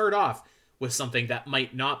want to start off with something that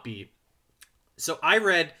might not be. So I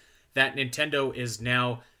read that Nintendo is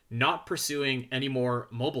now not pursuing any more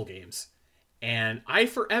mobile games, and I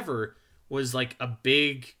forever was a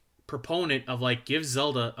big proponent of give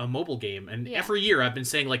Zelda a mobile game, and every year I've been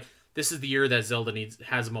saying this is the year that Zelda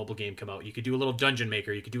has a mobile game come out. You could do a little Dungeon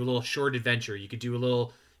Maker. You could do a little short adventure. You could do a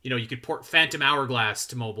little, you could port Phantom Hourglass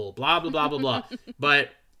to mobile, blah, blah, blah, blah, blah.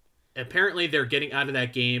 But apparently they're getting out of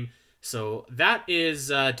that game. So that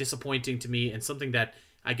is disappointing to me, and something that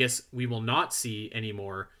I guess we will not see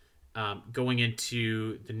anymore going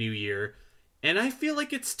into the new year. And I feel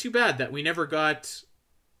like it's too bad that we never got,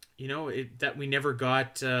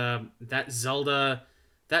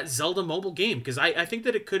 that Zelda mobile game, because I think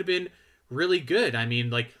that it could have been really good. I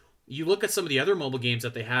mean, you look at some of the other mobile games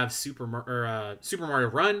that they have, Super Mario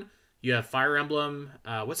Run, you have Fire Emblem,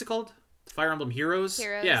 what's it called? Fire Emblem Heroes?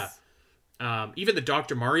 Yeah. Even the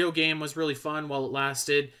Dr. Mario game was really fun while it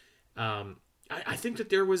lasted. I think that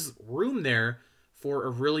there was room there for a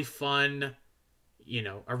really fun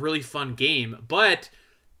game, but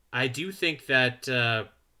I do think that,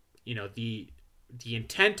 the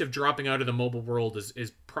intent of dropping out of the mobile world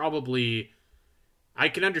is probably, I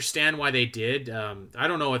can understand why they did. I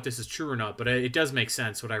don't know if this is true or not, but it does make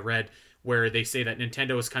sense what I read, where they say that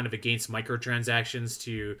Nintendo is kind of against microtransactions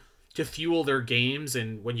to fuel their games.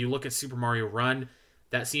 And when you look at Super Mario Run,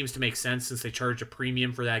 that seems to make sense since they charge a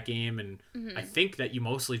premium for that game. And I think that you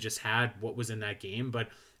mostly just had what was in that game, but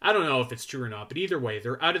I don't know if it's true or not. But either way,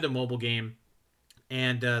 they're out of the mobile game,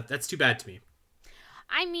 and that's too bad to me.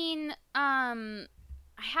 I mean, I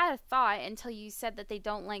had a thought until you said that they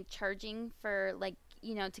don't like charging for,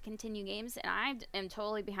 to continue games, and I am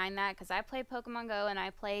totally behind that, because I play Pokemon Go, and I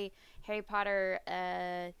play Harry Potter,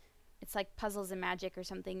 it's Puzzles and Magic or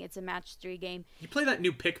something. It's a match 3 game. You play that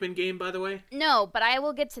new Pikmin game, by the way? No, but I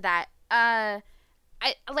will get to that. I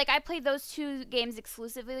play those 2 games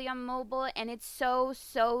exclusively on mobile, and it's so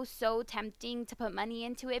tempting to put money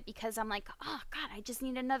into it, because I'm like, oh god, I just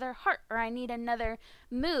need another heart, or I need another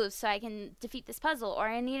move so I can defeat this puzzle, or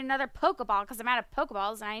I need another Pokeball because I'm out of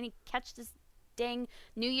Pokeballs and I need to catch this dang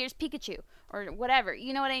New Year's Pikachu or whatever.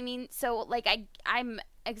 You know what I mean? So I'm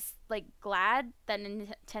glad that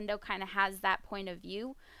Nintendo kind of has that point of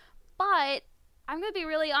view, but I'm going to be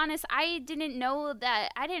really honest, I didn't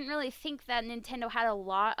really think that Nintendo had a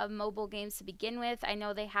lot of mobile games to begin with. I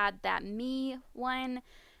know they had that Me one.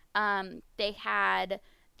 They had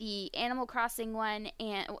the Animal Crossing one,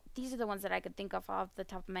 and these are the ones that I could think of off the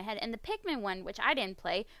top of my head. And the Pikmin one, which I didn't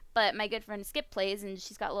play, but my good friend Skip plays, and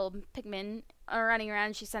she's got little Pikmin running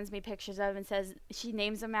around. She sends me pictures of and says she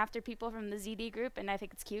names them after people from the ZD group, and I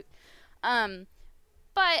think it's cute.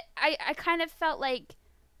 But I kind of felt like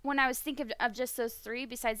when I was thinking of just those three,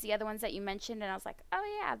 besides the other ones that you mentioned, and I was like,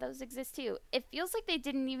 oh yeah, those exist too. It feels like they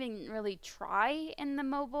didn't even really try in the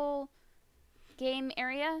mobile game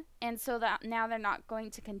area, and so that now they're not going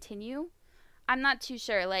to continue. I'm not too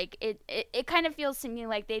sure. Like it kind of feels to me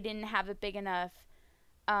like they didn't have a big enough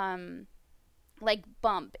like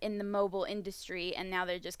bump in the mobile industry, and now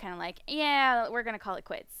they're just kind of like, yeah, we're gonna call it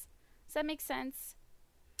quits. Does that make sense?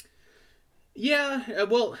 Yeah,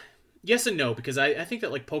 well, yes and no, because I think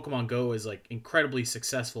that like Pokemon Go is like incredibly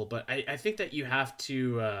successful, but I think that you have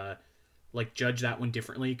to like judge that one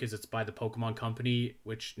differently because it's by the Pokemon company,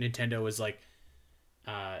 which Nintendo is like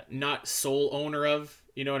not sole owner of.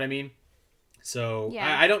 You know what I mean? So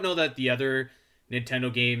Yeah. I don't know that the other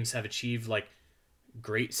Nintendo games have achieved like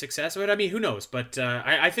great success. But I mean, who knows? But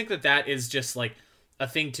I think that that is just like a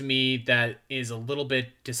thing to me that is a little bit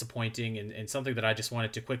disappointing and something that I just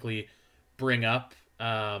wanted to quickly bring up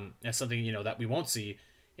as something, you know, that we won't see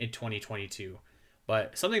in 2022.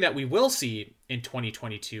 But something that we will see in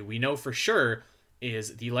 2022, we know for sure,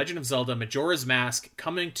 is The Legend of Zelda Majora's Mask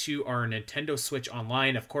coming to our Nintendo Switch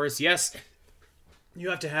Online. Of course, yes, you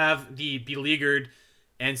have to have the beleaguered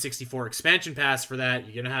N64 expansion pass for that.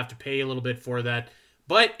 You're going to have to pay a little bit for that.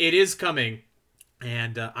 But it is coming,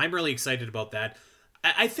 and I'm really excited about that.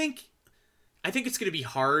 I think it's going to be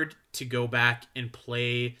hard to go back and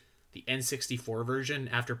play the N64 version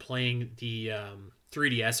after playing the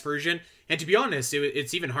 3DS version. And to be honest,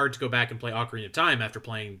 it's even hard to go back and play Ocarina of Time after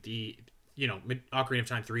playing the, you know, Ocarina of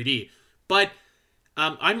Time 3D. But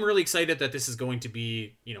I'm really excited that this is going to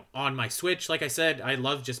be, you know, on my Switch. Like I said, I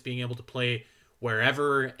love just being able to play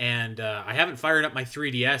wherever, and I haven't fired up my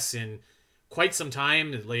 3DS in quite some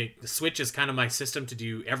time. Like, the Switch is kind of my system to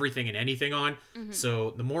do everything and anything on. Mm-hmm.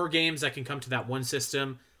 So the more games that can come to that one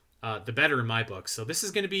system, the better in my book. So this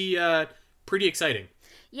is going to be pretty exciting.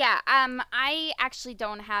 Yeah, I actually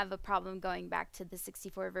don't have a problem going back to the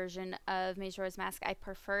 64 version of Majora's Mask. I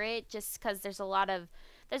prefer it just because there's a lot of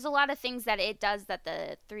things that it does that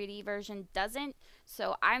the 3D version doesn't.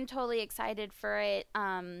 So I'm totally excited for it.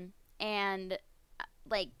 And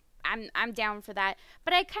like I'm down for that.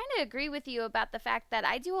 But I kind of agree with you about the fact that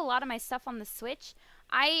I do a lot of my stuff on the Switch.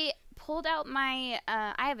 I pulled out my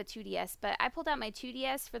I have a 2DS, but I pulled out my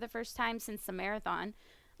 2DS for the first time since the marathon.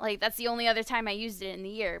 Like, that's the only other time I used it in the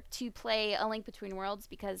year to play A Link Between Worlds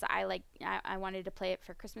because I wanted to play it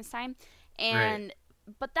for Christmas time. And right.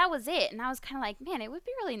 But that was it. And I was kind of like, man, it would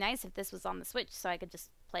be really nice if this was on the Switch so I could just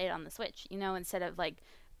play it on the Switch, you know, instead of like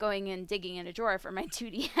going and digging in a drawer for my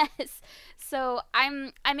 2DS. So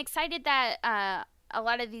I'm excited that a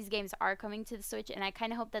lot of these games are coming to the Switch, and I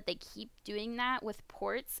kind of hope that they keep doing that with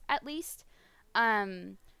ports at least.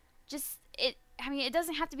 It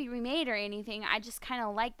doesn't have to be remade or anything. I just kind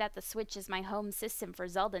of like that the Switch is my home system for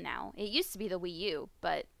Zelda now. It used to be the Wii U,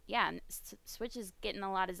 but yeah, Switch is getting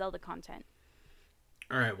a lot of Zelda content.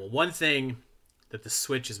 All right, well, one thing that the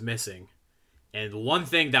Switch is missing, and one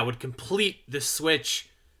thing that would complete the Switch,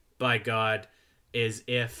 by God, is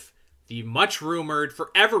if the much rumored,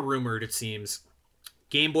 forever rumored it seems,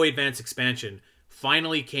 Game Boy Advance expansion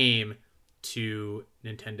finally came to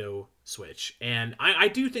Nintendo Switch. And I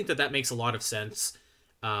do think that makes a lot of sense.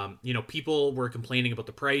 You know, people were complaining about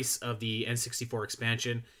the price of the N64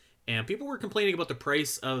 expansion, and people were complaining about the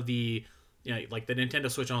price of the, you know, like the Nintendo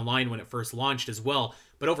Switch Online when it first launched as well.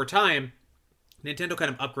 But over time, Nintendo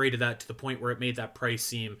kind of upgraded that to the point where it made that price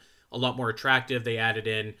seem a lot more attractive. They added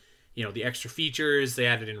in, you know, the extra features, they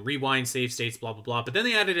added in rewind save states, blah, blah, blah. But then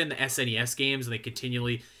they added in the SNES games, and they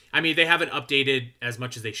continually, I mean, they haven't updated as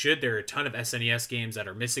much as they should. There are a ton of SNES games that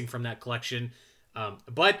are missing from that collection.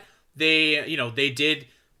 But they, you know, they did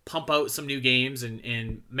pump out some new games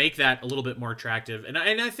and make that a little bit more attractive. And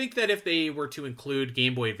I think that if they were to include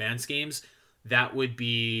Game Boy Advance games, that would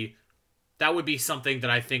be something that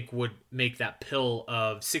I think would make that pill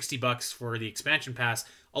of $60 for the expansion pass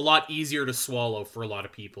a lot easier to swallow for a lot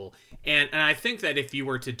of people. And I think that if you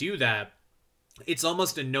were to do that, it's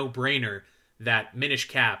almost a no-brainer that Minish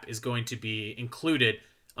Cap is going to be included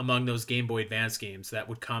among those Game Boy Advance games that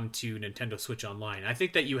would come to Nintendo Switch Online. I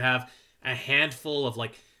think that you have a handful of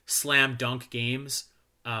like slam dunk games.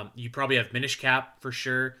 You probably have Minish Cap for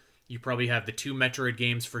sure. You probably have the 2 Metroid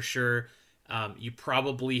games for sure. You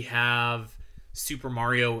probably have Super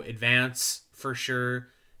Mario Advance for sure.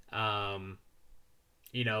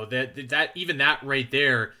 You know, that even that right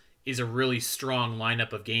there is a really strong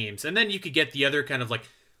lineup of games. And then you could get the other kind of like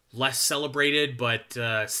less celebrated but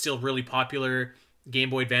still really popular Game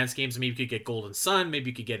Boy Advance games. Maybe you could get Golden Sun,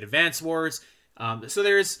 maybe you could get Advance Wars. So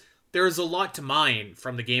there's a lot to mine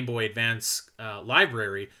from the Game Boy Advance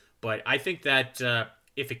library, but I think that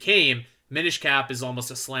if it came, Minish Cap is almost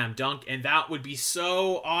a slam dunk, and that would be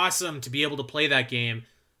so awesome to be able to play that game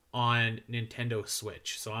on Nintendo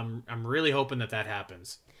Switch. So I'm really hoping that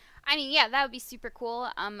happens. I mean, yeah, that would be super cool.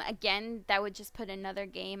 Again, that would just put another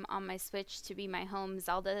game on my Switch to be my home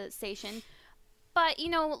Zelda station. But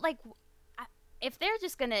like, if they're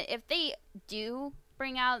just gonna, if they do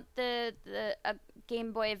bring out the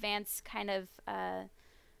Game Boy Advance kind of,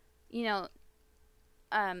 you know,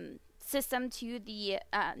 system to the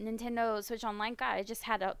Nintendo Switch Online. God, I just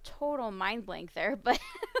had a total mind blank there. But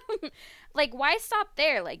like, why stop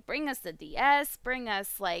there? Like, bring us the DS, bring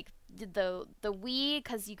us like the Wii,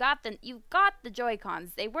 because you got the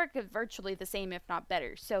Joy-Cons. They work virtually the same, if not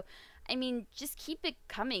better. So, I mean, just keep it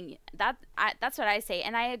coming. That's what I say,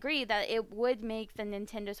 and I agree that it would make the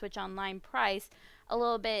Nintendo Switch Online price a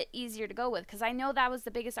little bit easier to go with, because I know that was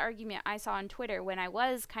the biggest argument I saw on Twitter when I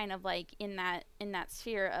was kind of like in that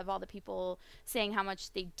sphere of all the people saying how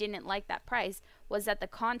much they didn't like that price, was that the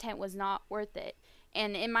content was not worth it.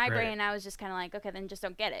 And in my brain, I was just kind of like, okay, then just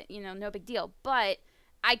don't get it, no big deal. But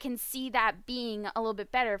I can see that being a little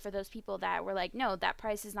bit better for those people that were like, no, that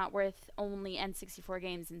price is not worth only N64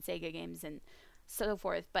 games and Sega games and so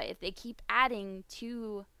forth. But if they keep adding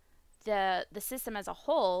to the system as a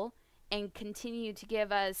whole and continue to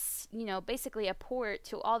give us, basically a port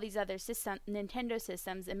to all these other Nintendo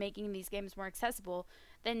systems and making these games more accessible,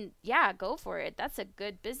 then yeah, go for it. That's a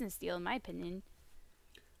good business deal in my opinion.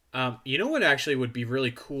 You know what actually would be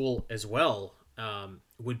really cool as well,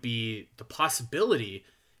 would be the possibility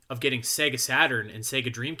of getting Sega Saturn and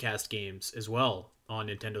Sega Dreamcast games as well on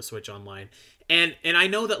Nintendo Switch Online. And I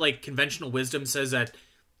know that like conventional wisdom says that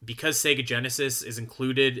because Sega Genesis is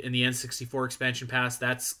included in the N64 expansion pass,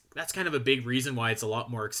 that's kind of a big reason why it's a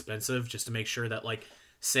lot more expensive, just to make sure that like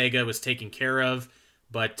Sega was taken care of.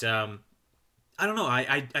 But I don't know.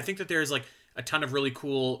 I think that there's like a ton of really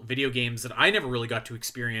cool video games that I never really got to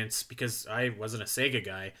experience because I wasn't a Sega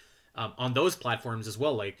guy on those platforms as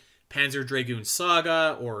well, like Panzer Dragoon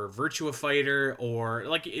Saga or Virtua Fighter or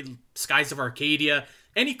like Skies of Arcadia.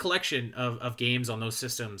 Any collection of games on those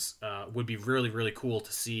systems would be really, really cool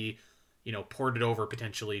to see, ported over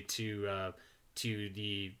potentially to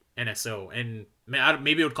the NSO. And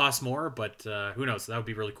maybe it would cost more, but who knows? That would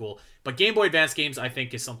be really cool. But Game Boy Advance games, I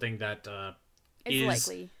think, is something that is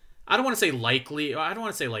likely. I don't want to say likely. I don't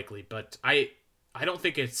want to say likely, but I don't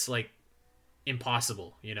think it's like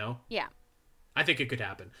impossible. Yeah. I think it could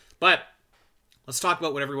happen. But let's talk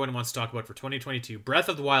about what everyone wants to talk about for 2022. Breath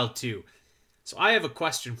of the Wild 2. So I have a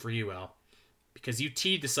question for you, Al, because you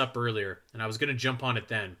teed this up earlier, and I was going to jump on it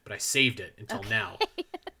then, but I saved it until now.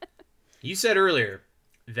 You said earlier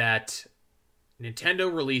that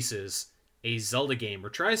Nintendo releases a Zelda game, or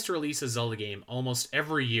tries to release a Zelda game, almost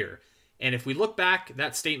every year. And if we look back,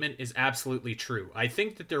 that statement is absolutely true. I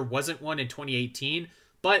think that there wasn't one in 2018,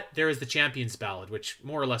 but there is the Champions Ballad, which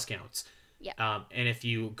more or less counts. Yeah. And if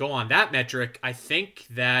you go on that metric, I think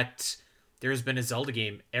that there's been a Zelda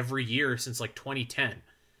game every year since like 2010.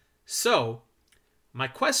 So, my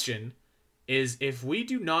question is, if we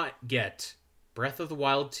do not get Breath of the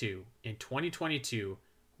Wild 2 in 2022,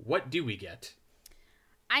 what do we get?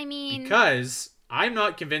 I mean... Because I'm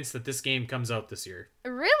not convinced that this game comes out this year.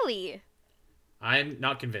 Really? I'm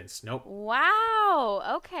not convinced. Nope.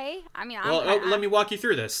 Wow. Okay. I mean, let me walk you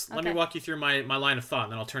through this. Okay. Let me walk you through my line of thought,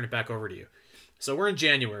 and then I'll turn it back over to you. So we're in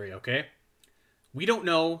January, okay? We don't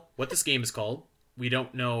know what this game is called. We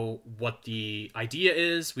don't know what the idea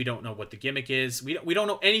is. We don't know what the gimmick is. We don't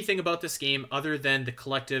know anything about this game other than the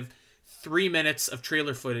collective 3 minutes of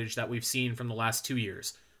trailer footage that we've seen from the last 2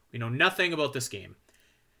 years. We know nothing about this game.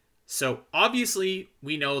 So obviously,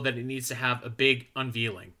 we know that it needs to have a big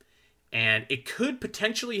unveiling. And it could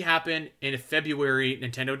potentially happen in a February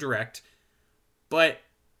Nintendo Direct. But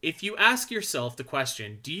if you ask yourself the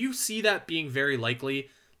question, do you see that being very likely,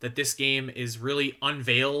 that this game is really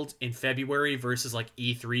unveiled in February versus like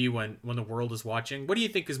E3 when the world is watching? What do you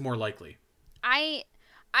think is more likely? I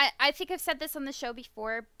think I've said this on the show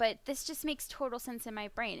before, but this just makes total sense in my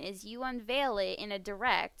brain, is you unveil it in a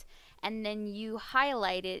Direct and then you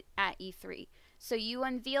highlight it at E3. So you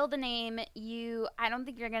unveil the name, I don't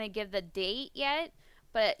think you're going to give the date yet,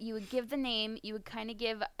 but you would give the name, you would kind of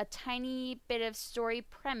give a tiny bit of story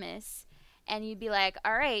premise, and you'd be like,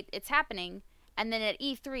 all right, it's happening. And then at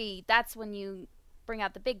E3, that's when you bring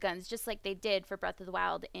out the big guns, just like they did for Breath of the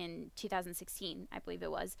Wild in 2016, I believe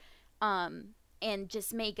it was. And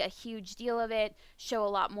just make a huge deal of it, show a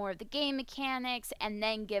lot more of the game mechanics, and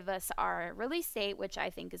then give us our release date, which I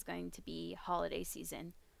think is going to be holiday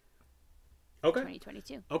season. Okay.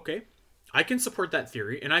 2022. Okay. I can support that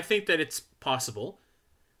theory, and I think that it's possible,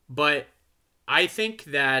 but I think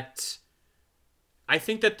that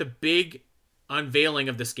the big unveiling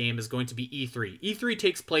of this game is going to be E3. E3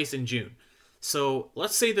 takes place in June. So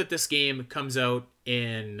let's say that this game comes out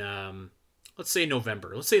in, let's say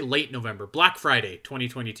November. Let's say late November. Black Friday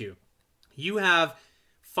 2022. You have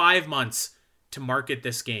 5 months to market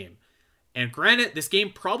this game. And granted, this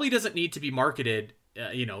game probably doesn't need to be marketed,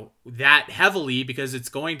 that heavily because it's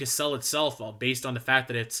going to sell itself based on the fact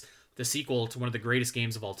that it's the sequel to one of the greatest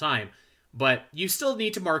games of all time. But you still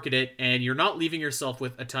need to market it, and you're not leaving yourself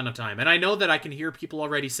with a ton of time. And I know that I can hear people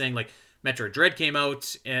already saying, like, Metroid Dread came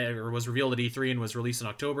out, or was revealed at E3 and was released in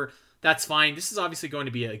October. That's fine. This is obviously going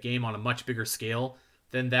to be a game on a much bigger scale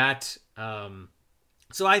than that.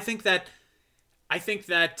 So I think that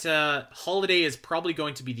holiday is probably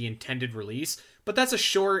going to be the intended release, but that's a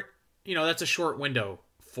short window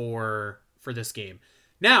for this game.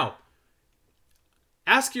 Now,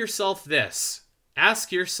 ask yourself this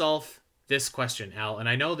question, Al, and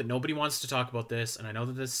I know that nobody wants to talk about this, and I know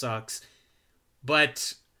that this sucks,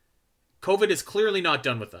 but COVID is clearly not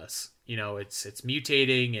done with us. It's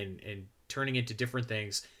mutating and turning into different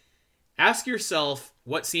things. Ask yourself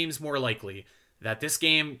what seems more likely, that this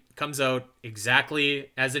game comes out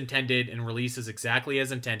exactly as intended and releases exactly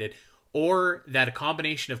as intended, or that a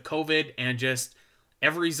combination of COVID and just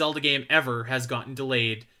every Zelda game ever has gotten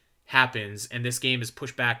delayed happens, and this game is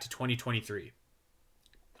pushed back to 2023.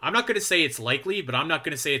 I'm not going to say it's likely, but I'm not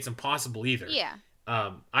going to say it's impossible either. Yeah.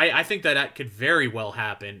 I think that could very well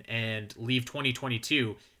happen and leave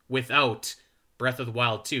 2022 without Breath of the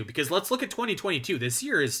Wild 2. Because let's look at 2022. This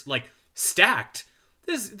year is, like, stacked.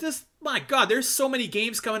 This my God, there's so many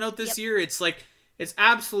games coming out this year. It's like, it's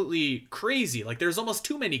absolutely crazy. Like, there's almost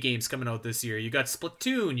too many games coming out this year. You got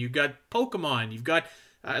Splatoon, you got Pokemon, you've got,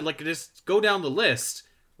 just go down the list,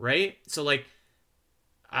 right? So, like,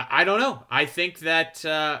 I don't know. I think that,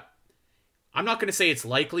 I'm not going to say it's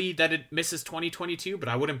likely that it misses 2022, but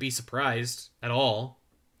I wouldn't be surprised at all.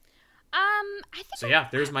 I think so yeah,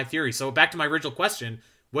 there's my theory. So back to my original question,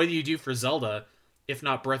 what do you do for Zelda if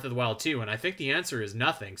not Breath of the Wild 2? And I think the answer is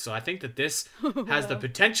nothing. So I think that this has the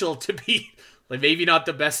potential to be, like, maybe not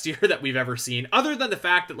the best year that we've ever seen, other than the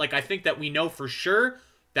fact that, like, I think that we know for sure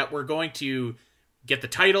that we're going to get the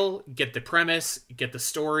title, get the premise, get the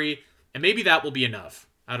story, and maybe that will be enough.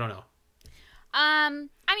 I don't know.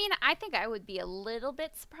 I mean, I think I would be a little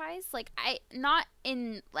bit surprised. Like, I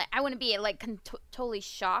wouldn't be, like, totally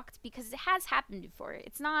shocked, because it has happened before.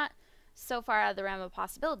 It's not so far out of the realm of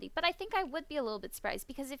possibility. But I think I would be a little bit surprised,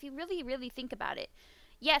 because if you really, really think about it,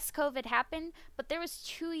 yes, COVID happened, but there was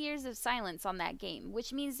 2 years of silence on that game,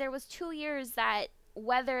 which means there was 2 years that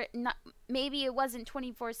maybe it wasn't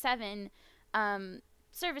 24/7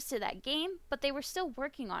 service to that game, but they were still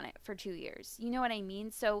working on it for 2 years. You know what I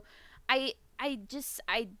mean? So I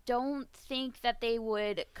don't think that they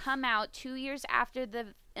would come out 2 years after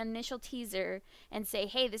the initial teaser and say,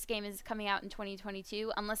 hey, this game is coming out in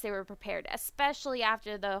 2022, unless they were prepared, especially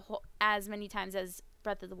after as many times as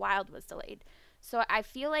Breath of the Wild was delayed. So I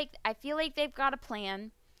feel like they've got a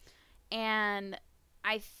plan, and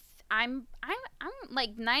I'm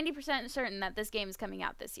like 90% certain that this game is coming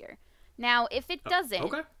out this year. Now, if it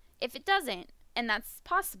doesn't, and that's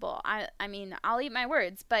possible, I mean, I'll eat my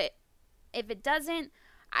words, but if it doesn't,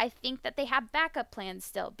 I think that they have backup plans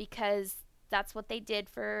still, because that's what they did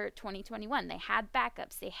for 2021. They had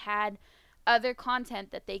backups. They had other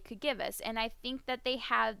content that they could give us. And I think that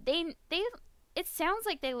it sounds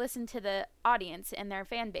like they listened to the audience and their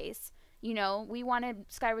fan base. We wanted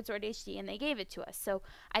Skyward Sword HD, and they gave it to us. So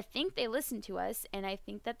I think they listened to us, and I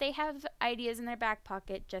think that they have ideas in their back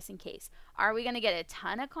pocket just in case. Are we going to get a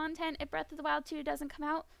ton of content if Breath of the Wild 2 doesn't come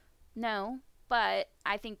out? No, but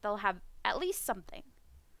I think they'll have at least something.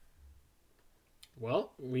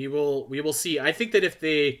 Well, we will see. I think that if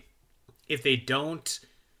they don't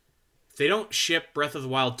ship Breath of the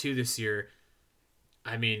Wild 2 this year,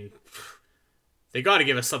 I mean, they got to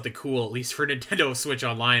give us something cool, at least for Nintendo Switch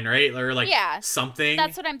Online, right? Or something.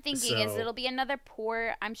 That's what I'm thinking. Is it'll be another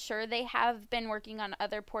port. I'm sure they have been working on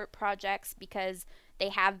other port projects, because they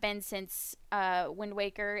have been since Wind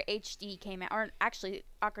Waker HD came out, or actually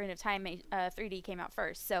Ocarina of Time 3D came out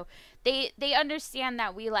first. So they understand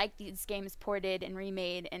that we like these games ported and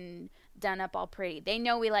remade and done up all pretty. They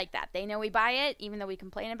know we like that. They know we buy it, even though we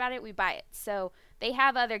complain about it, we buy it. So they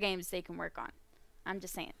have other games they can work on. I'm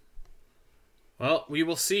just saying. Well, we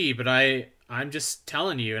will see, but I'm just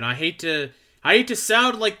telling you, and I hate to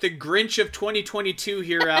sound like the Grinch of 2022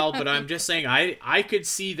 here, Al, but I'm just saying I could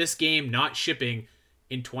see this game not shipping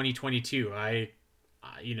in 2022.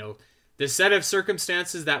 The set of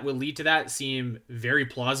circumstances that will lead to that seem very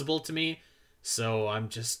plausible to me. So I'm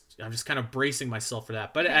just kind of bracing myself for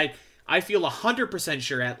that. But I feel 100%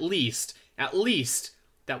 sure at least that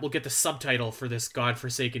we'll get the subtitle for this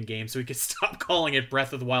godforsaken game so we can stop calling it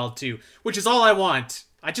Breath of the Wild 2, which is all I want.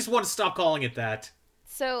 I just want to stop calling it that.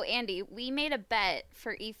 So, Andy, we made a bet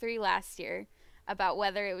for E3 last year about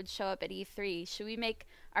whether it would show up at E3. Should we make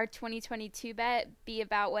our 2022 bet be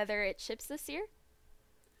about whether it ships this year?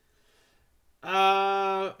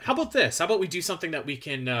 How about this? How about we do something that we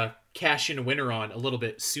can cash in a winner on a little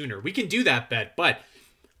bit sooner? We can do that bet, but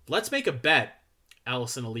let's make a bet,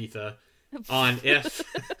 Allison Aletha, on if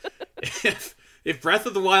Breath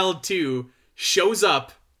of the Wild 2 shows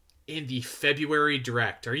up in the February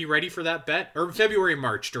Direct. Are you ready for that bet? Or February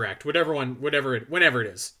March Direct, whenever it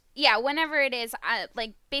is. Yeah, whenever it is,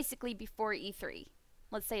 like basically before E3.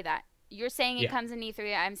 Let's say that. You're saying it comes in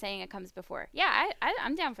E3, I'm saying it comes before. Yeah,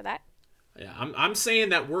 I'm down for that. Yeah, I'm saying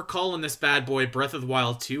that we're calling this bad boy Breath of the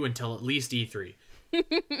Wild 2 until at least E3.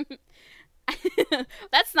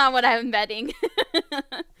 That's not what I'm betting.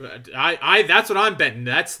 I that's what I'm betting.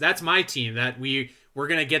 That's my team. That we're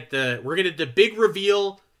gonna get the big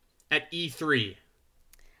reveal at E3.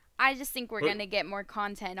 I just think we're gonna get more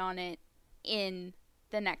content on it in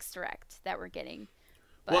the next Direct that we're getting.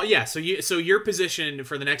 But well, yeah. So your position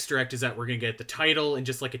for the next Direct is that we're gonna get the title and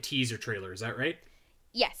just like a teaser trailer. Is that right?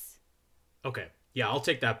 Yes. Okay. Yeah, I'll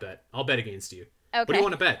take that bet. I'll bet against you. Okay. What do you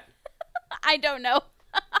want to bet? I don't know.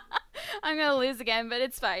 I'm gonna lose again, but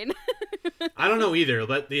it's fine. I don't know either.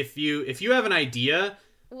 But if you have an idea,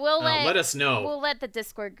 let us know. We'll let the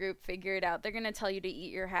Discord group figure it out. They're gonna tell you to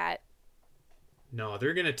eat your hat. No,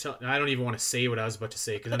 they're gonna tell. I don't even want to say what I was about to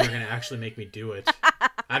say because then they're gonna actually make me do it.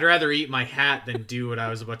 I'd rather eat my hat than do what I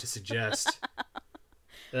was about to suggest.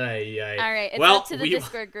 All right, it's up to the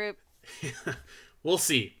Discord group. We'll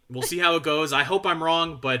see. We'll see how it goes. I hope I'm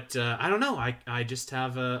wrong, but I don't know. I just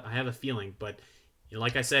have a feeling. But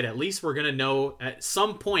like I said, at least we're gonna know at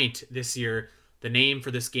some point this year the name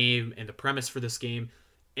for this game and the premise for this game,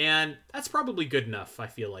 and that's probably good enough. I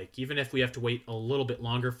feel like even if we have to wait a little bit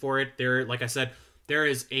longer for it, like I said, there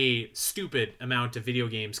is a stupid amount of video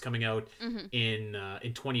games coming out in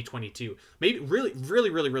 2022. Maybe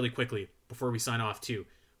really quickly before we sign off too.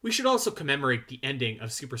 We should also commemorate the ending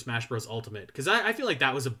of Super Smash Bros. Ultimate, because I feel like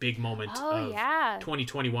that was a big moment of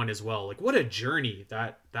 2021 as well. Like, what a journey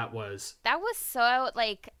that was. That was so,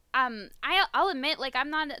 like, I'll admit, like, I'm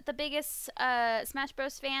not the biggest Smash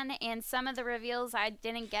Bros. Fan, and some of the reveals I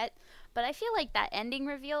didn't get, but I feel like that ending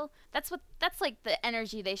reveal, that's like the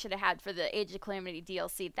energy they should have had for the Age of Calamity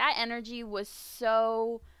DLC. That energy was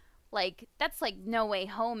so... like, that's like No Way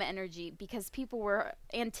Home energy, because people were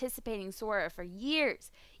anticipating Sora for years,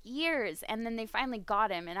 and then they finally got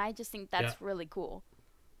him, and I just think that's really cool.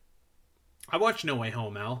 I watched No Way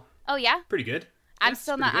Home, Al. Oh, yeah? Pretty good. I'm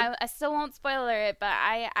still not, I still won't spoiler it, but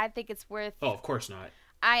I think it's worth... Oh, of course not.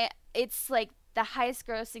 It's like the highest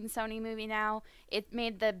grossing Sony movie now. It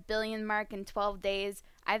made the $1 billion mark in 12 days.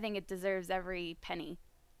 I think it deserves every penny.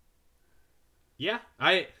 Yeah,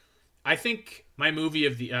 I think my movie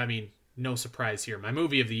of the... I mean, no surprise here. My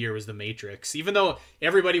movie of the year was The Matrix. Even though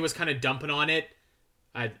everybody was kind of dumping on it,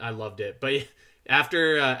 I loved it. But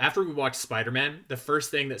after we watched Spider-Man, the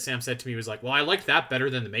first thing that Sam said to me was like, well, I liked that better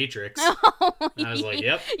than The Matrix. And I was like,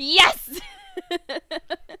 yep. Yes!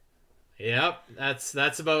 Yep,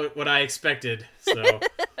 that's about what I expected. So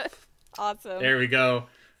awesome. There we go.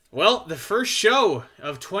 Well, the first show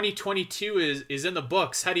of 2022 is in the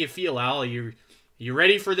books. How do you feel, Al? You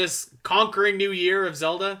ready for this conquering new year of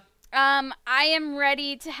Zelda? I am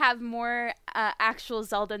ready to have more actual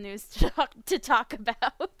Zelda news to talk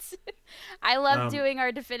about. I love doing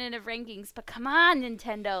our definitive rankings, but come on,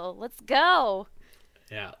 Nintendo, let's go.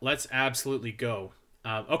 Yeah, let's absolutely go.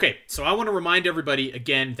 Okay, so I want to remind everybody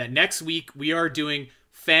again that next week we are doing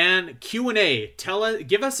fan Q&A.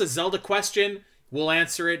 Give us a Zelda question, we'll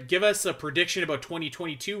answer it. Give us a prediction about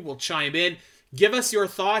 2022, we'll chime in. Give us your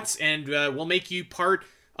thoughts, and we'll make you part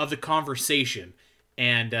of the conversation.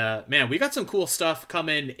 And man, we got some cool stuff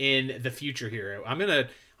coming in the future here. I'm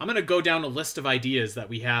gonna go down a list of ideas that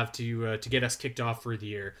we have to get us kicked off for the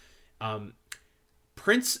year.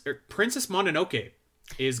 Princess Mononoke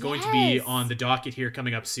is going to be on the docket here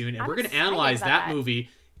coming up soon, and we're going to analyze that movie.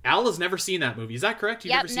 Al has never seen that movie. Is that correct?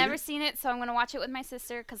 You've never seen it, so I'm going to watch it with my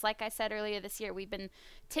sister, because like I said earlier this year, we've been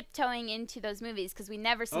tiptoeing into those movies because we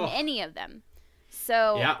never seen any of them.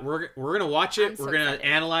 So yeah, we're gonna watch it. So we're gonna excited.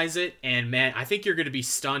 analyze it, and man, I think you're gonna be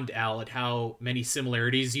stunned, Al, at how many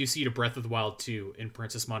similarities you see to Breath of the Wild 2 in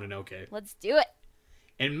Princess Mononoke. Let's do it.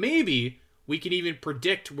 And maybe we can even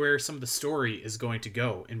predict where some of the story is going to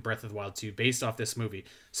go in Breath of the Wild 2 based off this movie.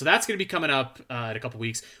 So that's going to be coming up in a couple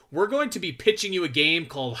weeks. We're going to be pitching you a game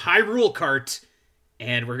called Hyrule Kart,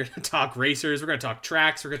 and we're going to talk racers, we're going to talk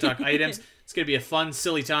tracks, we're going to talk items. It's going to be a fun,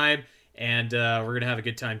 silly time, and we're going to have a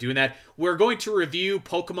good time doing that. We're going to review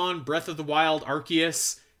Pokemon Breath of the Wild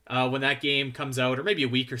Arceus when that game comes out, or maybe a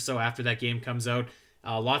week or so after that game comes out.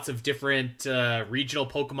 Lots of different regional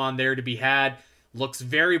Pokemon there to be had. Looks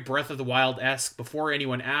very Breath of the Wild-esque. Before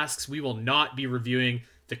anyone asks, we will not be reviewing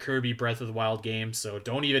the Kirby Breath of the Wild game, so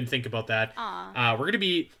don't even think about that. We're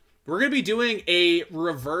gonna be doing a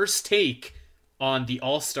reverse take on the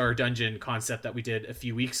All-Star Dungeon concept that we did a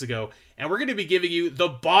few weeks ago, and we're gonna be giving you the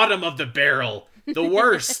bottom of the barrel, the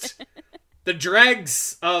worst, the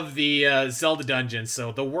dregs of the Zelda dungeon.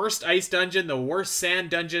 So the worst ice dungeon, the worst sand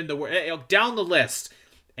dungeon, down the list,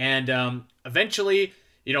 and eventually.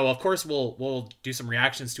 You know, of course, we'll do some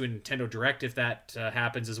reactions to a Nintendo Direct if that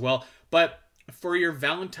happens as well. But for your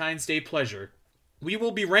Valentine's Day pleasure, we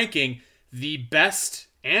will be ranking the best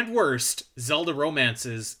and worst Zelda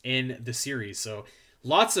romances in the series. So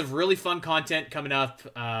lots of really fun content coming up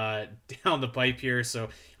down the pipe here. So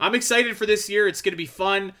I'm excited for this year. It's going to be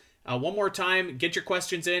fun. One more time, get your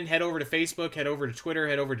questions in. Head over to Facebook, head over to Twitter,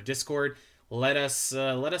 head over to Discord. Let us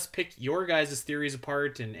pick your guys' theories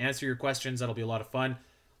apart and answer your questions. That'll be a lot of fun.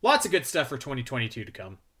 Lots of good stuff for 2022 to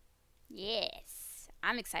come. Yes.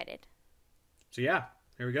 I'm excited. So yeah,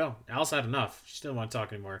 here we go. Alice had enough. She didn't want to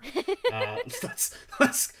talk anymore.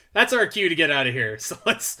 That's our cue to get out of here. So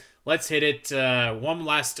let's hit it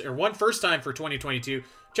one first time for 2022.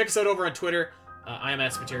 Check us out over on Twitter. I am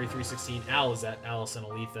at Spateri316. Al is at Allison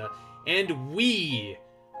Aletha. And we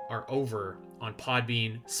are over on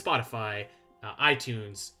Podbean, Spotify,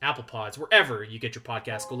 iTunes, Apple Pods, wherever you get your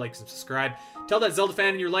podcasts. Go like and subscribe. Tell that Zelda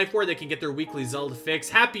fan in your life where they can get their weekly Zelda fix.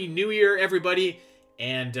 Happy New Year, everybody.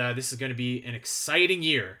 And this is going to be an exciting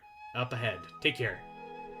year up ahead. Take care.